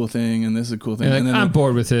 this is a cool thing and this is a cool thing. they're And like, then I'm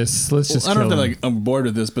bored with this. Let's just. I don't know kill if they're them. like, I'm bored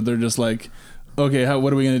with this, but they're just like, okay,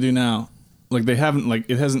 what are we gonna do now? Like they haven't like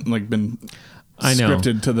it hasn't like been I know.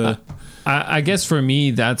 scripted to the. I guess for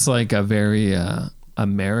me, that's like a very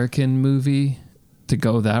American movie to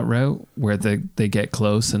go that route where they get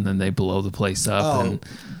close and then they blow the place up. Oh. And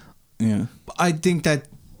Yeah. I think that's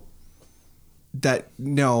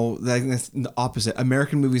the opposite.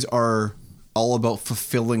 American movies are all about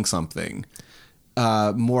fulfilling something.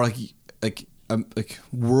 More like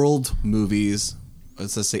world movies.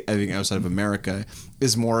 Let's just say everything outside of America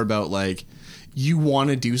is more about like you want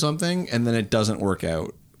to do something and then it doesn't work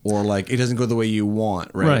out, or like it doesn't go the way you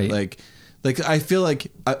want. Right. Right. Like I feel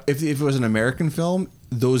like if it was an American film,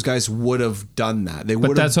 those guys would have done that. They But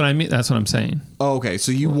would. that's what I mean. That's what I'm saying. Oh, okay.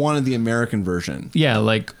 So you wanted the American version. Yeah,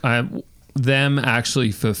 like them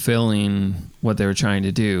actually fulfilling what they were trying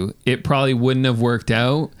to do. It probably wouldn't have worked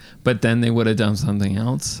out, but then they would have done something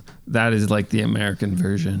else. That is like the American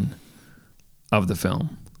version of the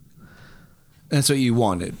film. That's what you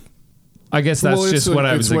wanted. I guess that's just what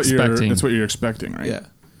I was expecting. That's what you're expecting, right? Yeah.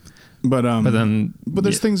 But then,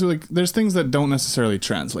 there's things like there's things that don't necessarily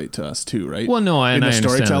translate to us too, right? Well, no, in the understand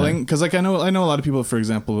storytelling, because like I know a lot of people, for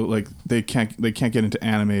example, like they can't get into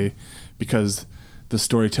anime because the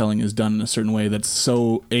storytelling is done in a certain way that's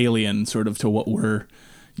so alien, sort of, to what we're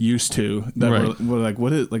used to. That Right. we're like,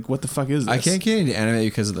 what the fuck is this? I can't get into anime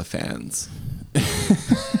because of the fans.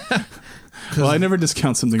 Well, I never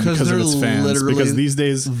discount something because of they're its fans. literally Because these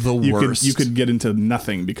days the you worst. could get into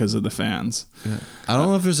nothing because of the fans. Yeah. I don't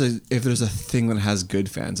know if there's a thing that has good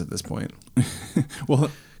fans at this point.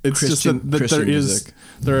 Well, it's Christian- just that Christian music.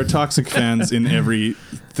 there are toxic fans in every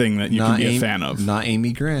thing that you can be a fan of. Not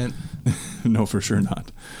Amy Grant. No, for sure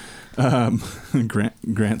not.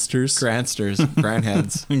 Grantsters, Grantsters.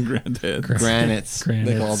 Grantheads. Grantheads, Granites.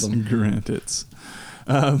 They call them. Grantits.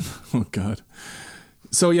 Oh God.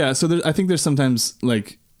 So yeah, I think there's sometimes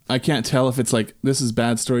like I can't tell if it's like this is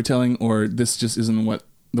bad storytelling or this just isn't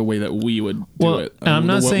the way that we would do it. I'm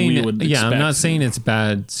not what saying we would I'm not expect. saying it's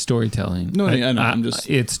bad storytelling. No, I know. I'm just.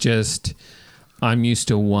 It's just I'm used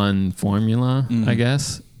to one formula, I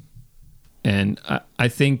guess, and I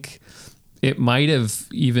think it might have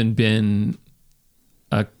even been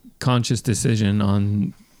a conscious decision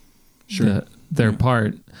on their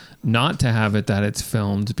part not to have it that it's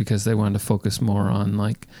filmed because they wanted to focus more on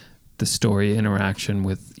like the story interaction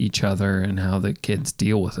with each other and how the kids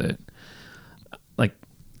deal with it. Like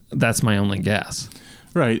that's my only guess.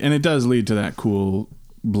 Right, and it does lead to that cool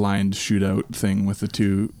blind shootout thing with the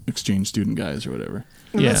two exchange student guys or whatever.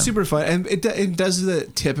 And Yeah. that's super fun. And it does the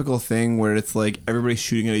typical thing where it's like everybody's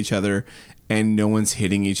shooting at each other and no one's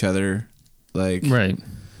hitting each other. Like, Right.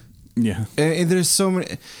 Yeah. and there's so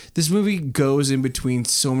many. This movie goes in between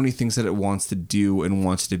so many things that it wants to do and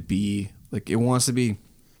wants to be. Like, it wants to be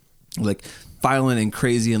like violent and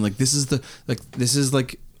crazy, and like this is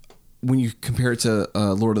like when you compare it to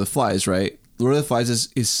Lord of the Flies, right? Lord of the Flies is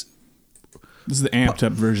This is the amped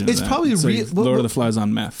up version. It's of that. probably It's like Lord of the Flies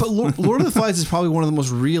on meth. but Lord of the Flies is probably one of the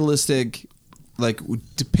most realistic like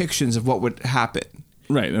depictions of what would happen.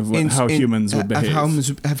 Right, of how humans would behave.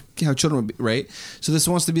 How children would be, right? So this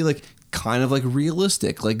wants to be like kind of like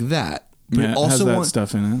realistic, like that. But Yeah, it also has that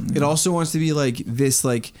stuff in it. It also wants to be like this,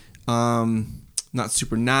 like not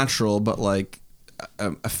supernatural, but like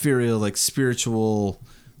a ethereal, like spiritual,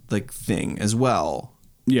 like thing as well.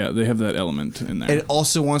 Yeah, they have that element in there. It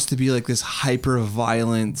also wants to be like this hyper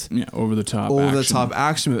violent, over the top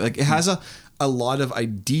action movie. Like it has a lot of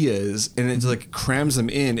ideas and it like crams them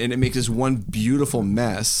in and it makes this one beautiful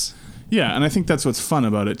mess. Yeah, and I think that's what's fun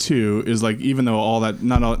about it too, is like even though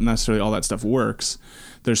not necessarily all that stuff works,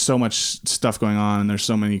 there's so much stuff going on and there's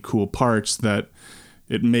so many cool parts that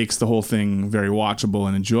it makes the whole thing very watchable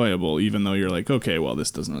and enjoyable, even though you're like, okay, well,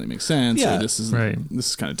 this doesn't really make sense, Yeah. or this is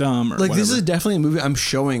kind of dumb, or Like whatever. this is definitely a movie I'm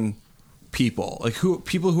showing people, like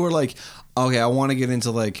people who are like, okay, I want to get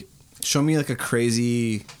into like, show me like a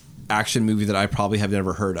crazy action movie that I probably have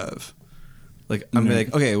never heard of. Like I'm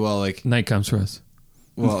like, okay, well, like, Night Comes for Us.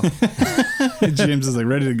 well, James is like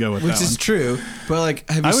ready to go with which that is one. true, but like,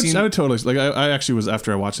 have you seen? I would totally like. I actually was,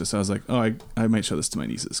 after I watched this, I was like, oh, I might show this to my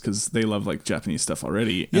nieces because they love like Japanese stuff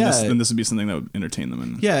already. And Yeah. this would be something that would entertain them.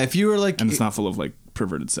 And Yeah, if you were like, and it's not full of like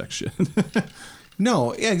perverted sex shit.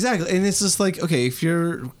 no, yeah, exactly, and it's just like, okay, if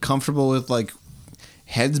you're comfortable with like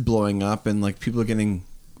heads blowing up and like people getting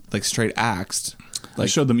like straight axed, I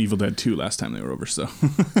showed them Evil Dead 2 last time they were over, so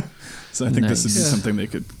so I think this would be Nice. something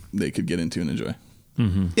they could get into and enjoy.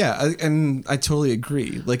 yeah, and I totally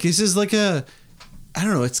agree. Like this is like I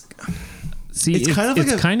don't know, it's See, It's kind of like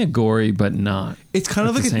it's a- kind of gory, but not. It's kind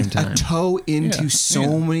of at like the a same time. toe into Yeah, so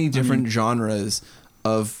yeah. many different genres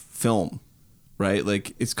of film, right?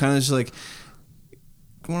 Like it's kind of just like,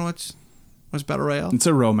 you want to watch Battle Royale? It's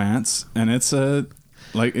a romance, and it's a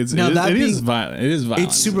like it's Now, that it is being- violent. It is violent.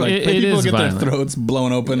 It's super- like It people is get violent. their throats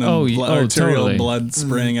blown open and Oh, arterial totally. blood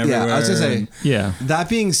spraying everywhere. Yeah, I was gonna say. and- Yeah. That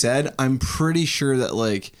being said, I'm pretty sure that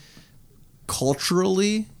like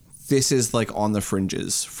culturally, this is like on the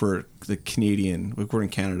fringes for the Canadian. Like we're in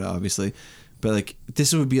Canada, obviously, but like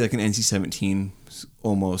this would be like an NC-17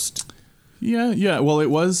 almost. Yeah. Well, it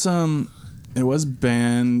was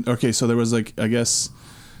banned. Okay, so there was like, I guess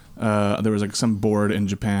there was like some board in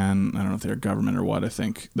Japan. I don't know if they're government or what. I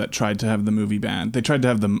think that tried to have the movie banned. They tried to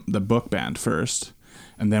have the book banned first,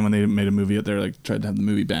 And then when they made a movie out there, like tried to have the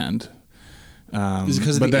movie banned. Is it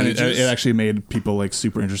because of but the then ages? it actually made people like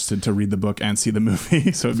super interested to read the book and see the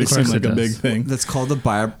movie, so it became like a big thing. That's called the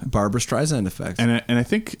Barbara Streisand effect. And I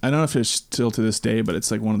think, I don't know if it's still to this day, but it's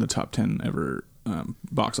like one of the top 10 ever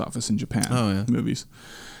box office in Japan movies.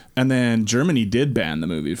 And then Germany did ban the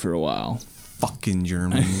movie for a while. Fucking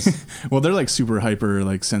Germans. Well, they're like super hyper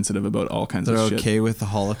like sensitive about all kinds They're of shit. okay with the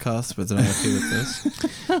Holocaust, but they're not okay with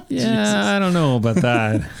this. Yeah, I don't know about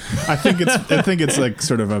that. I think it's like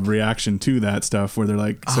sort of a reaction to that stuff where they're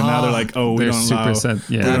like, so now they're like, oh, we They're don't super allow, yeah.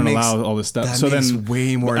 we That don't makes- allow all this stuff. That So makes then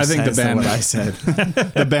way more I think sense the ban, than what I said.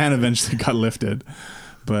 the ban eventually got lifted,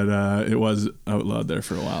 but it was outlawed there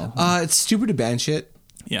for a while. It's stupid to ban shit.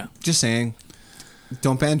 Yeah. Just saying.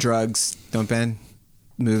 Don't ban drugs. Don't ban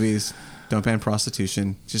movies. Don't ban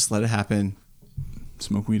prostitution. Just let it happen.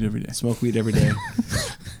 Smoke weed every day. Smoke weed every day.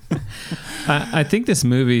 I think this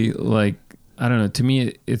movie, like, I don't know, to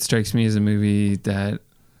me, it strikes me as a movie that,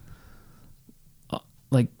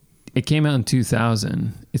 like, it came out in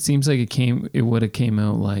 2000. It seems like it would have came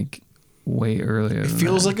out, like, way earlier. It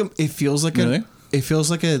feels like Really? it feels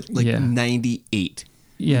like a Yeah. 98.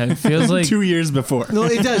 Yeah, it feels like 2 years before. No,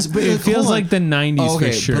 it does, but it feels like the 90s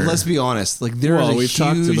okay, for sure. but let's be honest. Like there Well, is a we've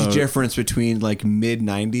talked huge about- difference between like mid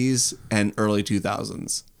 90s and early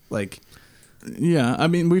 2000s. Like Yeah, I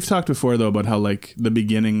mean, we've talked before though about how like the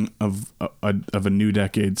beginning of a new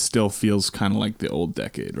decade still feels kind of like the old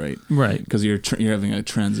decade, right? Right. Because you're having a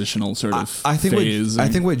transitional sort of I think phase. I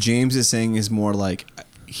think what James is saying is more like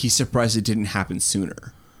he's surprised it didn't happen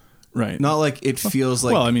sooner. right. Not like it feels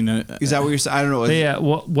like. well, I mean, is that what you're saying? I don't know. But yeah,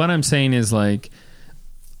 what I'm saying is, like,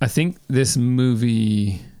 I think this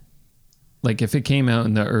movie, like, if it came out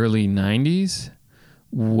in the early 90s,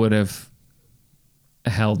 would have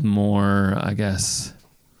held more, I guess,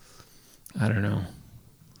 I don't know,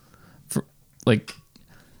 for, like,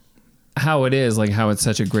 how it is, like, how it's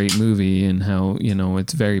such a great movie and how, you know,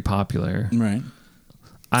 it's very popular. right.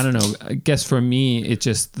 I don't know. I guess for me, it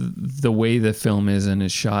just the way the film is and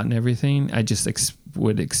is shot and everything. I just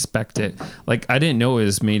would expect it. Like, I didn't know it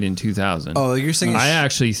was made in 2000. Oh, you're saying I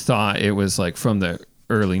actually thought it was like from the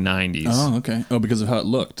early 90s Oh, okay. Oh, because of how it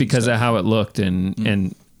looked. because of how it looked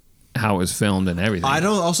and how it was filmed and everything. I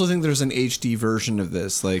don't also think there's an HD version of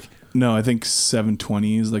this. Like, No, I think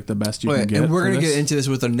 720 is like the best you okay, can get. and we're for gonna this. get into this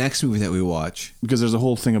with the next movie that we watch. Because there's a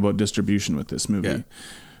whole thing about distribution with this movie,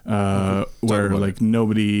 where about like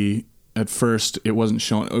nobody at first it wasn't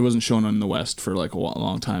shown in the West for like a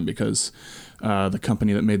long time because the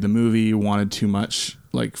company that made the movie wanted too much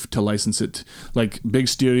like to license it. Like big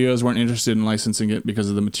studios weren't interested in licensing it because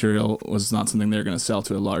of the material was not something they're going to sell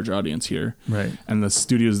to a large audience here. Right. And the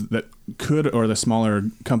studios that could, or the smaller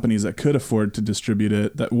companies that could afford to distribute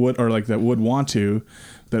it, that would want to,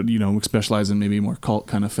 that, you know, specialize in maybe more cult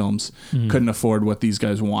kind of films, couldn't afford what these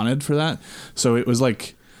guys wanted for that. So it was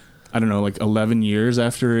like, I don't know, like 11 years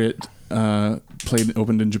after it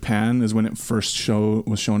opened in Japan is when it first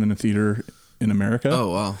was shown in a theater in America.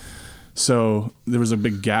 Oh wow! So there was a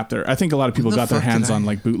big gap there. I think a lot of people When the got their fuck did hands I- on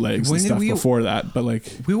like bootlegs When and did stuff we- before that, but like,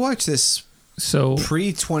 We watched this So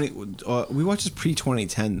pre 20. We watched this pre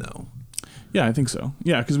 2010 though. yeah, I think so.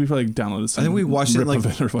 Yeah, because we probably downloaded some. I think we watched it rip like of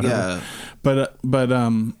it or whatever.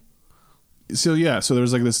 yeah. So there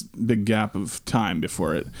was like this big gap of time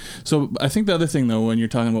before it. So I think the other thing though, when you're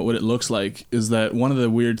talking about what it looks like, is that one of the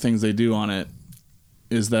weird things they do on it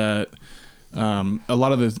is that a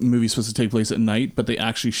lot of the movie's supposed to take place at night, but they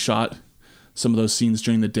actually shot some of those scenes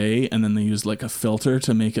during the day, and then they used like a filter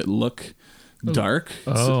to make it look dark.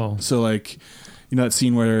 Oh. So like, you know that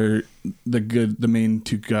scene where the main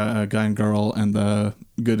two guy and girl and the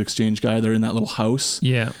good exchange guy, they're in that little house.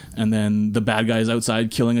 yeah, And then the bad guy's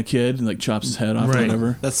outside killing a kid and like chops his head off or Right.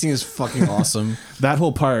 whatever. That scene is fucking awesome. That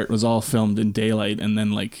whole part was all filmed in daylight, and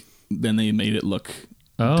then they made it look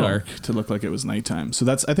dark to look like it was nighttime. So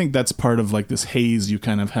I think that's part of like this haze you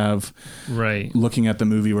kind of have right. looking at the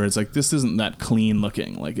movie, where it's like, this isn't that clean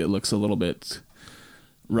looking. Like it looks a little bit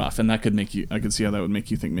rough, and that I could see how that would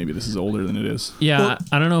make you think maybe this is older than it is. Yeah, Well-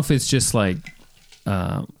 I don't know if it's just like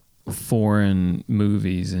foreign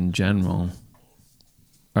movies in general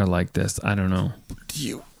are like this. I don't know. Do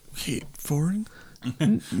you hate foreign?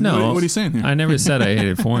 No, What are you saying here? I never said I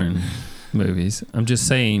hated foreign movies. I'm just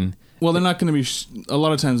saying. Well, they're not going to be a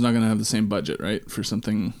lot of times not going to have the same budget, right, for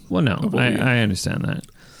something. Well, no, Of what we- I understand that.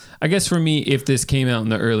 I guess for me, if this came out in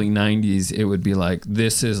the early 90s, it would be like,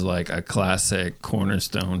 this is like a classic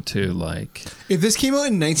cornerstone to like If this came out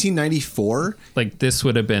in 1994, this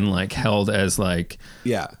would have been like held as like,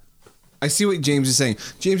 yeah, I see what James is saying.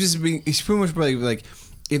 James is he's pretty much probably like,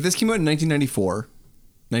 if this came out in 1994,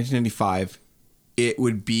 1995, it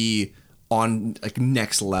would be on like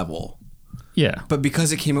next level. Yeah. But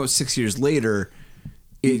because it came out 6 years later,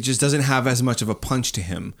 it just doesn't have as much of a punch to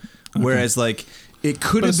him. Whereas like it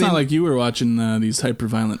could But have it's been not like you were watching these hyper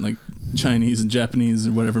violent like Chinese and Japanese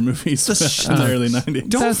or whatever movies in the early 90s.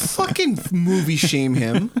 don't fucking movie shame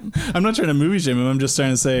him. I'm not trying to movie shame him. I'm just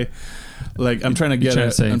trying to say, like, I'm trying to get Trying to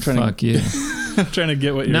it. say, I'm trying fuck to, you. I'm trying to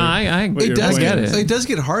get what you're. No, I what your It does point get is. it. It does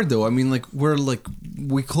get hard though. I mean, like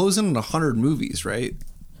we close in on 100 movies, right?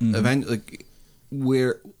 Event like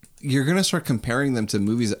where you're gonna start comparing them to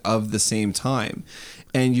movies of the same time,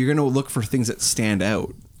 and you're gonna look for things that stand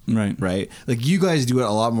out, Right. right? Like you guys do it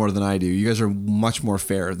a lot more than I do. You guys are much more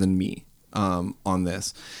fair than me on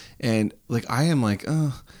this, and like I am like,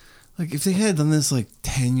 like if they had done this like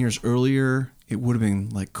 10 years earlier, it would have been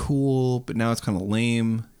like cool, but now it's kind of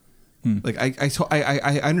lame. Like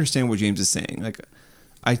I understand what James is saying. Like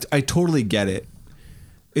I totally get it.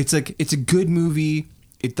 It's like it's a good movie.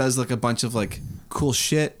 It does like a bunch of like cool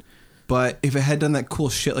shit, but if it had done that cool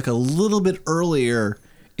shit like a little bit earlier,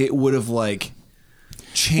 it would have like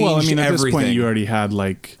changed Well, I mean, at everything. this point, you already had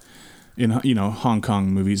like in Hong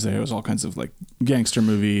Kong movies. There was all kinds of like gangster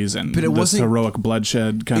movies and But it this wasn't- heroic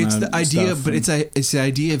bloodshed kind of. It's the idea, stuff. but it's the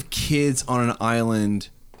idea of kids on an island.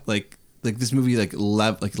 Like this movie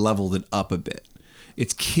leveled it up a bit.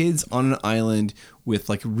 It's kids on an island with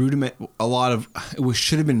like a lot of it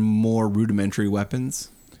should have been more rudimentary weapons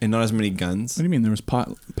and not as many guns. What do you mean? There was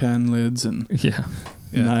pot pan lids and Yeah.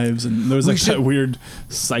 knives, and there was We like should- that weird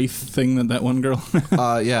scythe thing that one girl.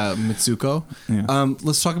 Yeah, Mitsuko. Yeah.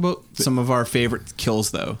 Let's talk about some of our favorite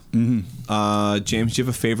kills though. Mm-hmm. James, do you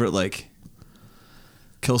have a favorite like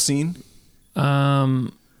kill scene?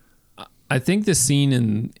 I think the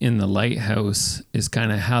scene in the lighthouse is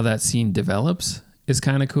kind of how that scene develops is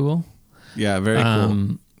kind of cool. Yeah, very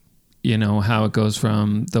cool. You know, how it goes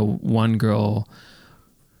from the one girl,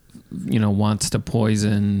 you know, wants to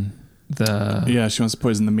poison the Yeah, she wants to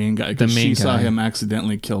poison the main guy because The main she saw guy. him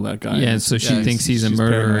accidentally kill that guy. yeah, so she Yeah, thinks he's a she's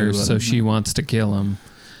paranoid murderer, about so him. she wants to kill him.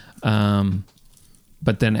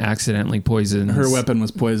 But then accidentally poisons Her weapon was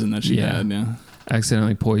poison that she Yeah. had. Yeah,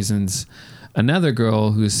 accidentally poisons another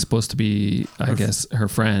girl who's supposed to be, I guess, her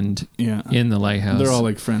friend yeah. in the lighthouse. They're all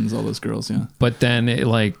like friends, all those girls. Yeah, but then it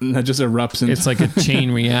like and that just erupts. Into, it's like a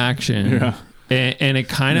chain reaction. Yeah. And it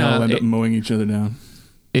kind they all of end up mowing each other down.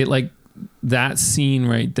 it like that scene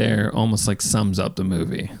right there almost like sums up the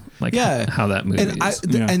movie. Like Yeah. how that movie And is.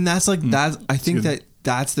 Yeah. and that's like that. I think good.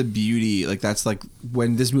 that's the beauty. Like that's like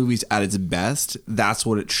when this movie's at its best. That's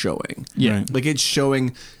what it's showing. Yeah. Right. Like it's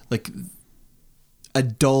showing like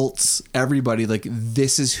adults, everybody. Like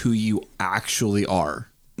this is who you actually are.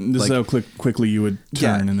 This Like- is how quickly you would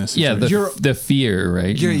turn Yeah. in this. Yeah, situation. the fear,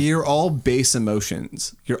 right? You're all base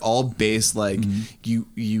emotions. You're all base like you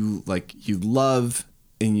love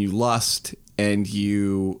and you lust and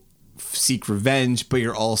you seek revenge, but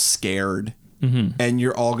you're all scared and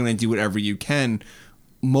you're all gonna do whatever you can.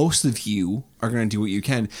 Most of you are gonna do what you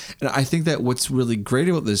can, and I think that what's really great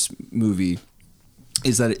about this movie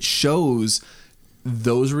is that it shows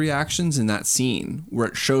those reactions in that scene where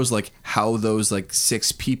it shows like how those like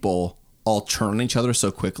six people all turn on each other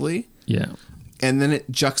so quickly. Yeah. And then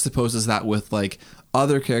it juxtaposes that with like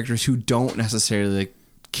other characters who don't necessarily like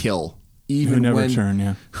kill, even Who never when, turn,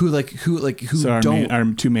 yeah. who So our, don't. our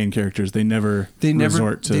two main characters, they never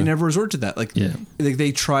resort to. They never resort to that. Like, Yeah. like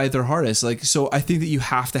they try their hardest. Like, so I think that you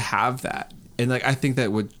have to have that. And like I think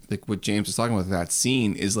that what James was talking about with that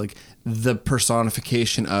scene is like the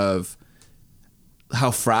personification of how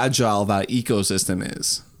fragile that ecosystem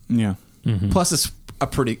is. Yeah. Plus, it's a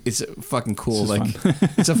fucking cool. It's Like, fun.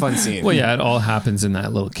 it's a fun scene. Well, yeah, it all happens in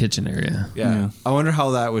that little kitchen area. Yeah. Yeah. I wonder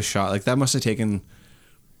how that was shot. Like that must have taken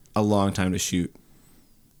a long time to shoot.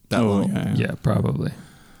 That Oh, long. yeah. Yeah, probably.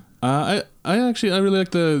 I really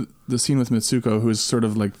like the scene with Mitsuko, who's sort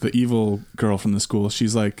of like the evil girl from the school.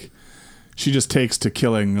 She's like, she just takes to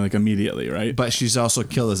killing like immediately, right? But she's also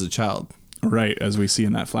killed as a child. Right, as we see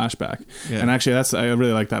in that flashback. Yeah. And actually, I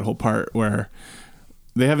really like that whole part where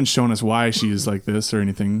they haven't shown us why she's like this or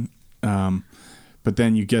anything. But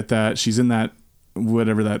then you get that she's in that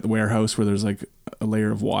warehouse where there's like a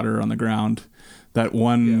layer of water on the ground. That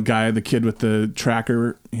one guy, the kid with the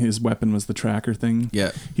tracker, his weapon was the tracker thing.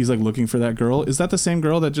 Yeah. He's like looking for that girl. Is that the same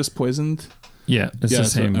girl that just poisoned? Yeah, it's the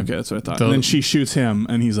that's same. okay, that's what I thought. the- And then she shoots him,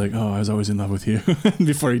 and he's like, "Oh, I was always in love with you."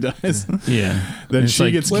 Before he dies. Yeah. Then It's she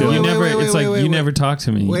like, gets you killed. never. Wait, It's like wait, you wait. never talked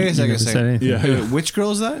to me. Wait a You second, never said anything. Yeah. Wait, which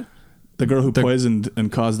girl is that? The girl who poisoned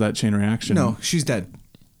and caused that chain reaction. No, she's dead.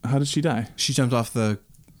 How did she die? She jumped off the.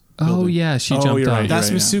 Oh building. yeah, she Oh, jumped you're off. right. That's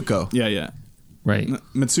yeah. Mitsuko. Yeah, yeah. Right.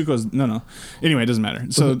 Mitsuko's no. Anyway, it doesn't matter.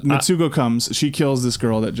 So Mitsuko comes. She kills this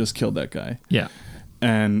girl that just killed that guy. Yeah.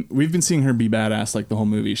 And we've been seeing her be badass like the whole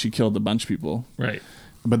movie. She killed a bunch of people. Right.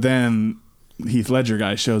 But then Heath Ledger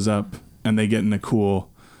guy shows up and they get in a cool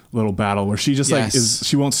little battle where she just like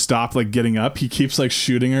she won't stop like getting up. He keeps like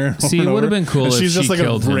shooting her. See, it would have been cool if she's just she like a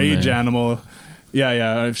killed him rage there. animal.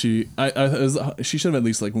 Yeah. If she should have at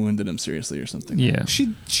least like wounded him seriously or something. Yeah.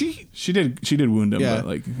 She She did wound him, Yeah. but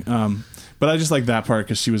like but I just like that part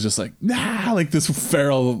because she was just like like this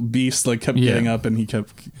feral beast like kept getting up and he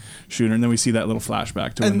kept shooting her, and then we see that little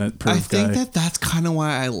flashback to when that perv I think guy. that's kind of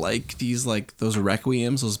why I like these like those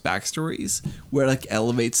requiems, those backstories, where like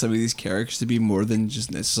elevate some of these characters to be more than just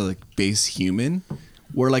necessarily like base human,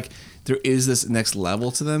 where like there is this next level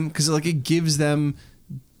to them because like it gives them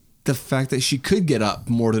the fact that she could get up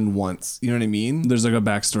more than once. You know what I mean? There's like a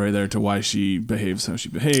backstory there to why she behaves how she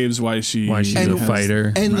behaves, why she's a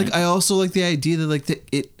fighter. And like I also like the idea that like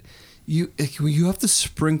you have to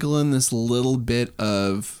sprinkle in this little bit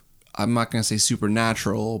of, I'm not gonna say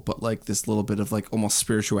supernatural, but like this little bit of like almost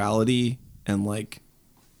spirituality and like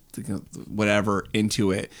whatever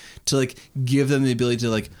into it to like give them the ability to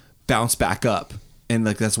like bounce back up, and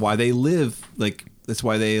like that's why they live, like that's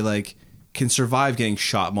why they like can survive getting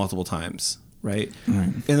shot multiple times, right?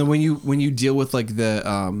 And then when you deal with like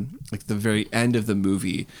the very end of the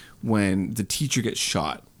movie when the teacher gets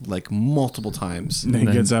shot like multiple times, and he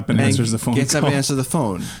gets up and answers the phone. Gets up and answers the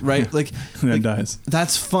phone, right? Like and then like, dies.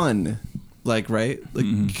 That's fun, like right, like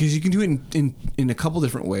because you can do it in a couple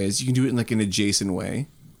different ways. You can do it in like an adjacent way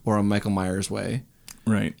or a Michael Myers way.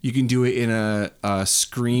 Right. You can do it in a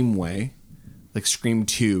Scream way, like Scream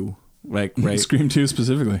 2. Like right, Scream 2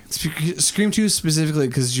 specifically. Scream 2 specifically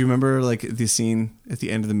because you remember like the scene at the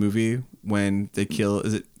end of the movie when they kill,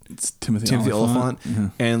 is it It's Timothy Oliphant? Yeah.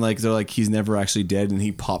 And like they're like he's never actually dead, and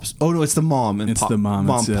he pops. Oh no, it's the mom. And It's the mom.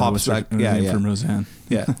 Mom It's, pops what's her- back. her Yeah, name yeah, from Roseanne.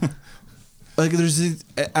 yeah. Like there's,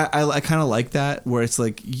 I kind of like that where it's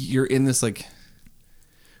like you're in this like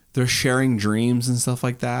they're sharing dreams and stuff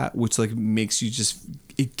like that, which like makes you just,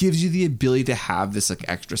 it gives you the ability to have this like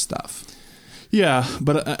extra stuff. Yeah,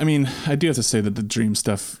 but I mean, I do have to say that the dream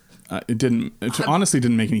stuff, it honestly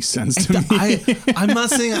didn't make any sense to me. I'm not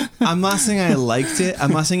saying I liked it.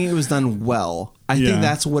 I'm not saying it was done well. I think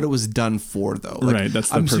that's what it was done for, though. Like, Right, that's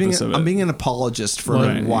the purpose of it. I'm being an apologist for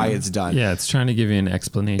like, why it's done. Yeah, it's trying to give you an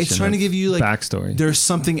explanation. It's trying to give you like backstory. There's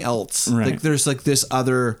something else. Right. Like there's like this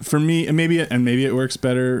other For me, and maybe it works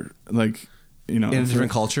better, like, you know, in a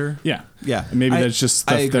different culture. Yeah, Yeah. Maybe that's just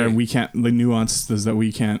I stuff that agree. we can't, the nuances that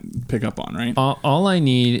we can't pick up on, right? All I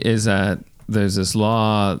need is that there's this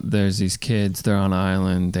law, there's these kids, they're on an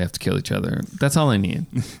island, they have to kill each other. That's all I need.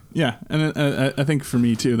 Yeah, and I think for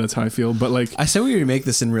me too, that's how I feel. But like, I said we would make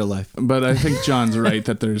this in real life. but I think John's right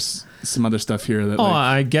that there's some other stuff here that Oh, like,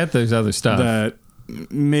 I get there's other stuff. that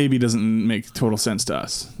maybe doesn't make total sense to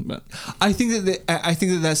us. But I think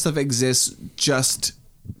that stuff exists just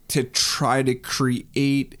to try to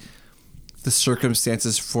create the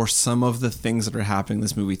circumstances for some of the things that are happening in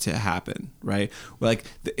this movie to happen, right? Like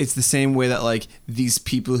it's the same way that like these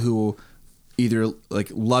people who either like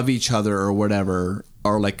love each other or whatever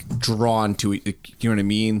are like drawn to it. You know what I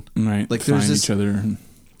mean? right, Like find there's this, each other. And,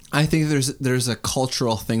 I think there's a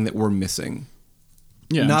cultural thing that we're missing.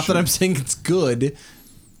 yeah, Not sure. that I'm saying it's good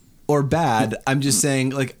or bad. I'm just saying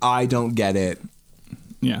like I don't get it.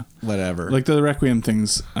 Yeah, Whatever. like the Requiem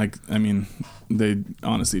things. I mean, they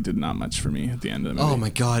honestly did not much for me at the end of the movie. oh my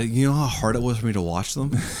god! You know how hard it was for me to watch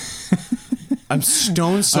them. I'm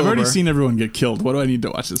stone sober. I've already seen everyone get killed. What do I need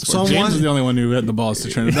to watch this for? So I'm James watching- is the only one who had the balls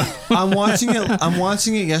to turn it on. I'm watching it. I'm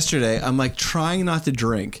watching it yesterday. I'm like trying not to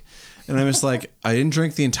drink, and I'm just like I didn't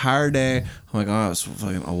drink the entire day. I'm like, oh,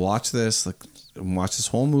 I'll watch this. Like, watch this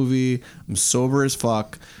whole movie. I'm sober as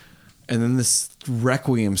fuck, and then this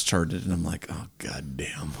Requiem started, and I'm like, oh god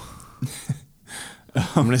damn.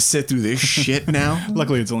 I'm gonna sit through this shit now.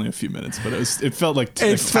 Luckily, it's only a few minutes, but it felt like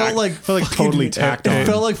Felt like fucking, totally tacked It on.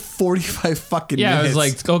 felt like 45 fucking yeah, minutes. it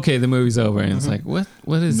was like, okay, the movie's over. And it's like, what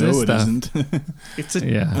is no, this it stuff? isn't. it's a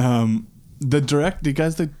Yeah.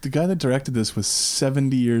 The guy that directed this was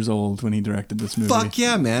 70 years old when he directed this movie. fuck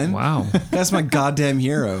yeah, man. Wow. That's my goddamn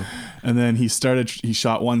hero. And then he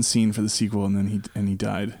shot one scene for the sequel, and then he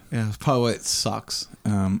died. Yeah, that's probably why it sucks.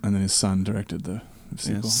 And then his son directed the Yeah,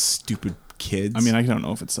 sequel. stupid kids. I mean, I don't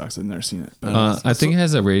know if it sucks. I've never seen it, but I think it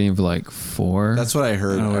has a rating of like 4. that's what I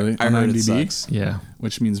heard. Oh, really? I On heard it IMDb? sucks. yeah.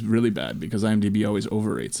 which means really bad because IMDb always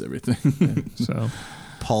overrates everything. So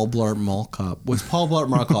Paul Blart Mall Cop. What's Paul Blart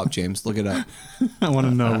Mall Cop, James? Look it up. I want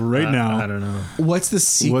to know right now. I don't know. What's the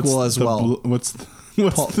sequel as well? What's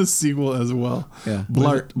What's the sequel as well? Yeah.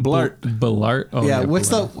 Blart. Blart. Oh, yeah.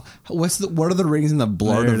 What are the rings in the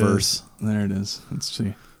Blartiverse There it is. Let's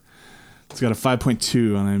see. It's got a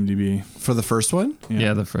 5.2 on IMDb. for the first one?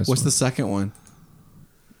 Yeah, the first. What's one. the second one?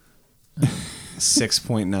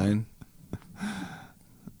 6.9.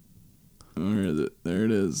 Where is it? There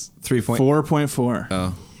it is. 4.4. 4.4.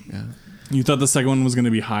 Oh, yeah. You thought the second one was going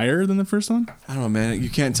to be higher than the first one? I don't know, man. You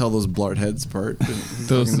can't tell those blart heads apart.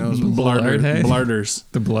 Those Blarter- Blarthead? Blarters.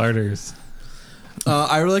 The Blarters.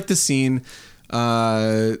 I really like the scene.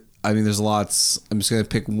 I mean, there's lots. I'm just gonna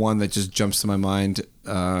pick one that just jumps to my mind.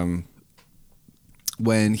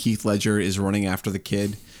 When Heath Ledger is running after the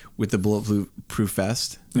kid with the bulletproof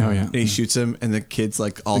vest. Oh, yeah. And he shoots him, and the kid's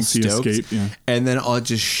like all Thinks he stoked. escaped, yeah. And then it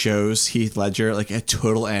just shows Heath Ledger like a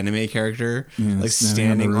total anime character, Yeah, like standing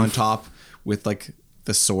standing on the on roof. top with like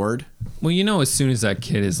the sword. Well, you know, as soon as that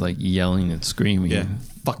kid is like yelling and screaming, Yeah,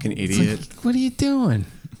 fucking it's idiot. like, what are you doing?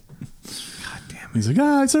 He's like,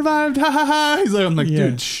 I survived. Ha ha ha. He's like, I'm like, Yeah.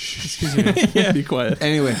 dude, shh. Yeah. Be quiet.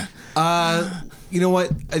 Anyway, you know what?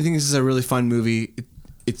 I think this is a really fun movie.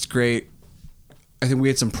 It's great. I think we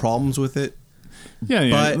had some problems with it. Yeah,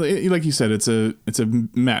 yeah. But- Like you said, it's a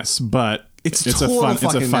mess, but It's a total fun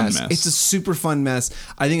fucking mess. It's a super fun mess.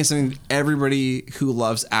 I think it's something everybody who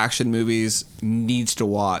loves action movies needs to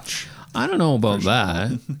watch. I don't know about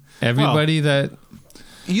that. Everybody that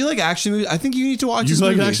You like action movies? I think you need to watch You this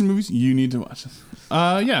like movie. action movies? You need to watch it.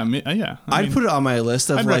 Yeah. I I'd mean, put it on my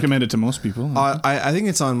list of I'd like. recommend it to most people. I think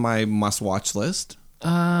it's on my must-watch list.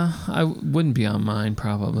 I wouldn't be on mine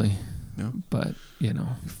probably, No. but you know,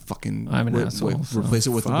 Fucking. I'm an asshole, so- Replace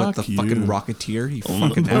it with what, the Fuck fucking you. Rocketeer. You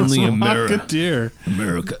fucking only asshole. America. Rocketeer.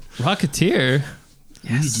 America, Rocketeer. We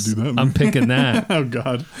need to do that. I'm picking that. Oh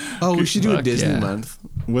God. Oh, we should do a Fuck Disney yeah. month.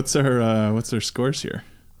 What's our scores here?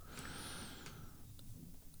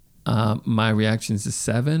 My reactions is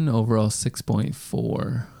 7, overall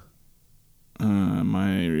 6.4.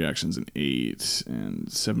 My reaction's an 8, and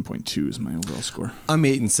 7.2 is my overall score. I'm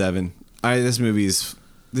 8 and 7. This movie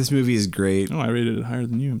is great. Oh, I rated it higher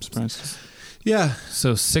than you. I'm surprised. Yeah,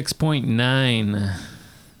 So 6.9.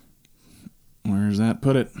 Where's that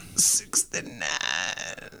put it? 6 to 9.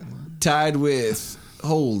 Tied with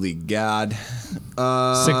holy God.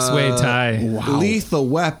 Six-way tie. Lethal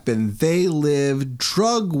Weapon, They Live,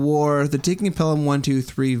 Drug War, The Taking Pelham 1, 2,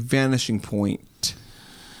 3, Vanishing Point.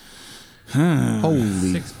 Holy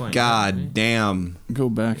 6.9, God right? damn. Go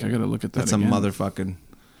back. I gotta look at that. That's again. a motherfucking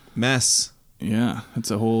mess. Yeah,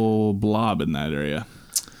 it's a whole blob in that area.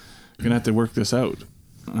 You're gonna have to work this out.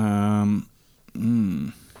 I'm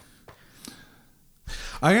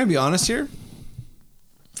gonna be honest here.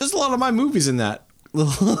 There's a lot of my movies in that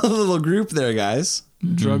little group there, guys.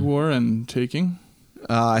 Drug war and taking.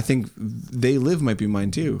 I think They Live might be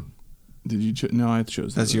mine too. Did you? No, I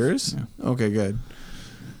chose. That's that. yours? Yeah. Okay, good.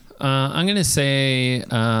 I'm gonna say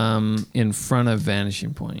in front of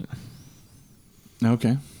Vanishing Point.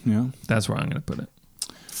 Okay. Yeah. That's where I'm gonna put it.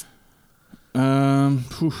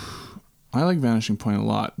 I like Vanishing Point a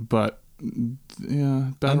lot, but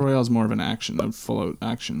yeah, Battle Royale is more of an action, a full-out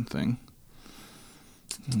action thing.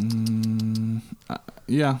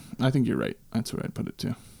 Yeah, I think you're right. That's where I'd put it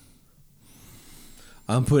too.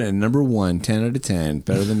 I'm putting it number 1, 10 out of 10.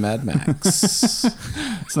 Better than Mad Max.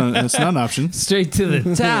 It's not an option. Straight to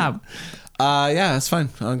the top. Yeah, that's fine.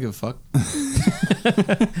 I don't give a fuck.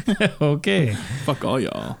 Okay. Fuck all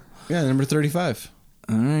y'all. Yeah, number 35.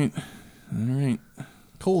 All right.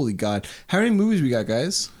 Holy God. How many movies we got,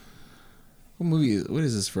 guys? What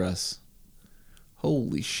is this for us?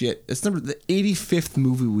 Holy shit. It's the 85th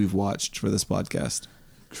movie we've watched for this podcast.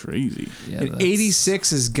 Crazy. Yeah, And that's-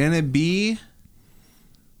 86 is going to be...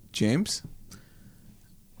 James?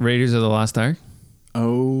 Raiders of the Lost Ark.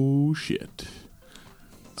 Oh shit.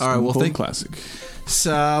 All right, well, Cold classic.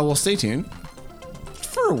 So, well, stay tuned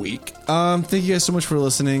for a week. Thank you guys so much for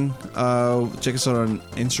listening. Check us out on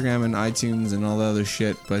Instagram and iTunes and all the other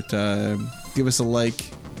shit. But give us a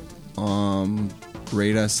like.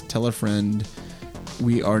 Rate us. Tell a friend.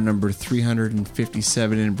 We are number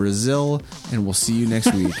 357 in Brazil, and we'll see you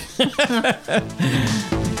next week.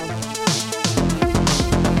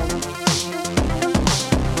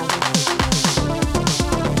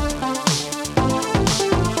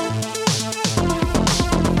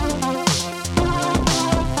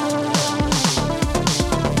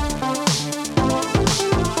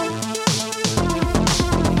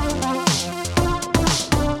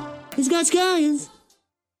 He's got scallions.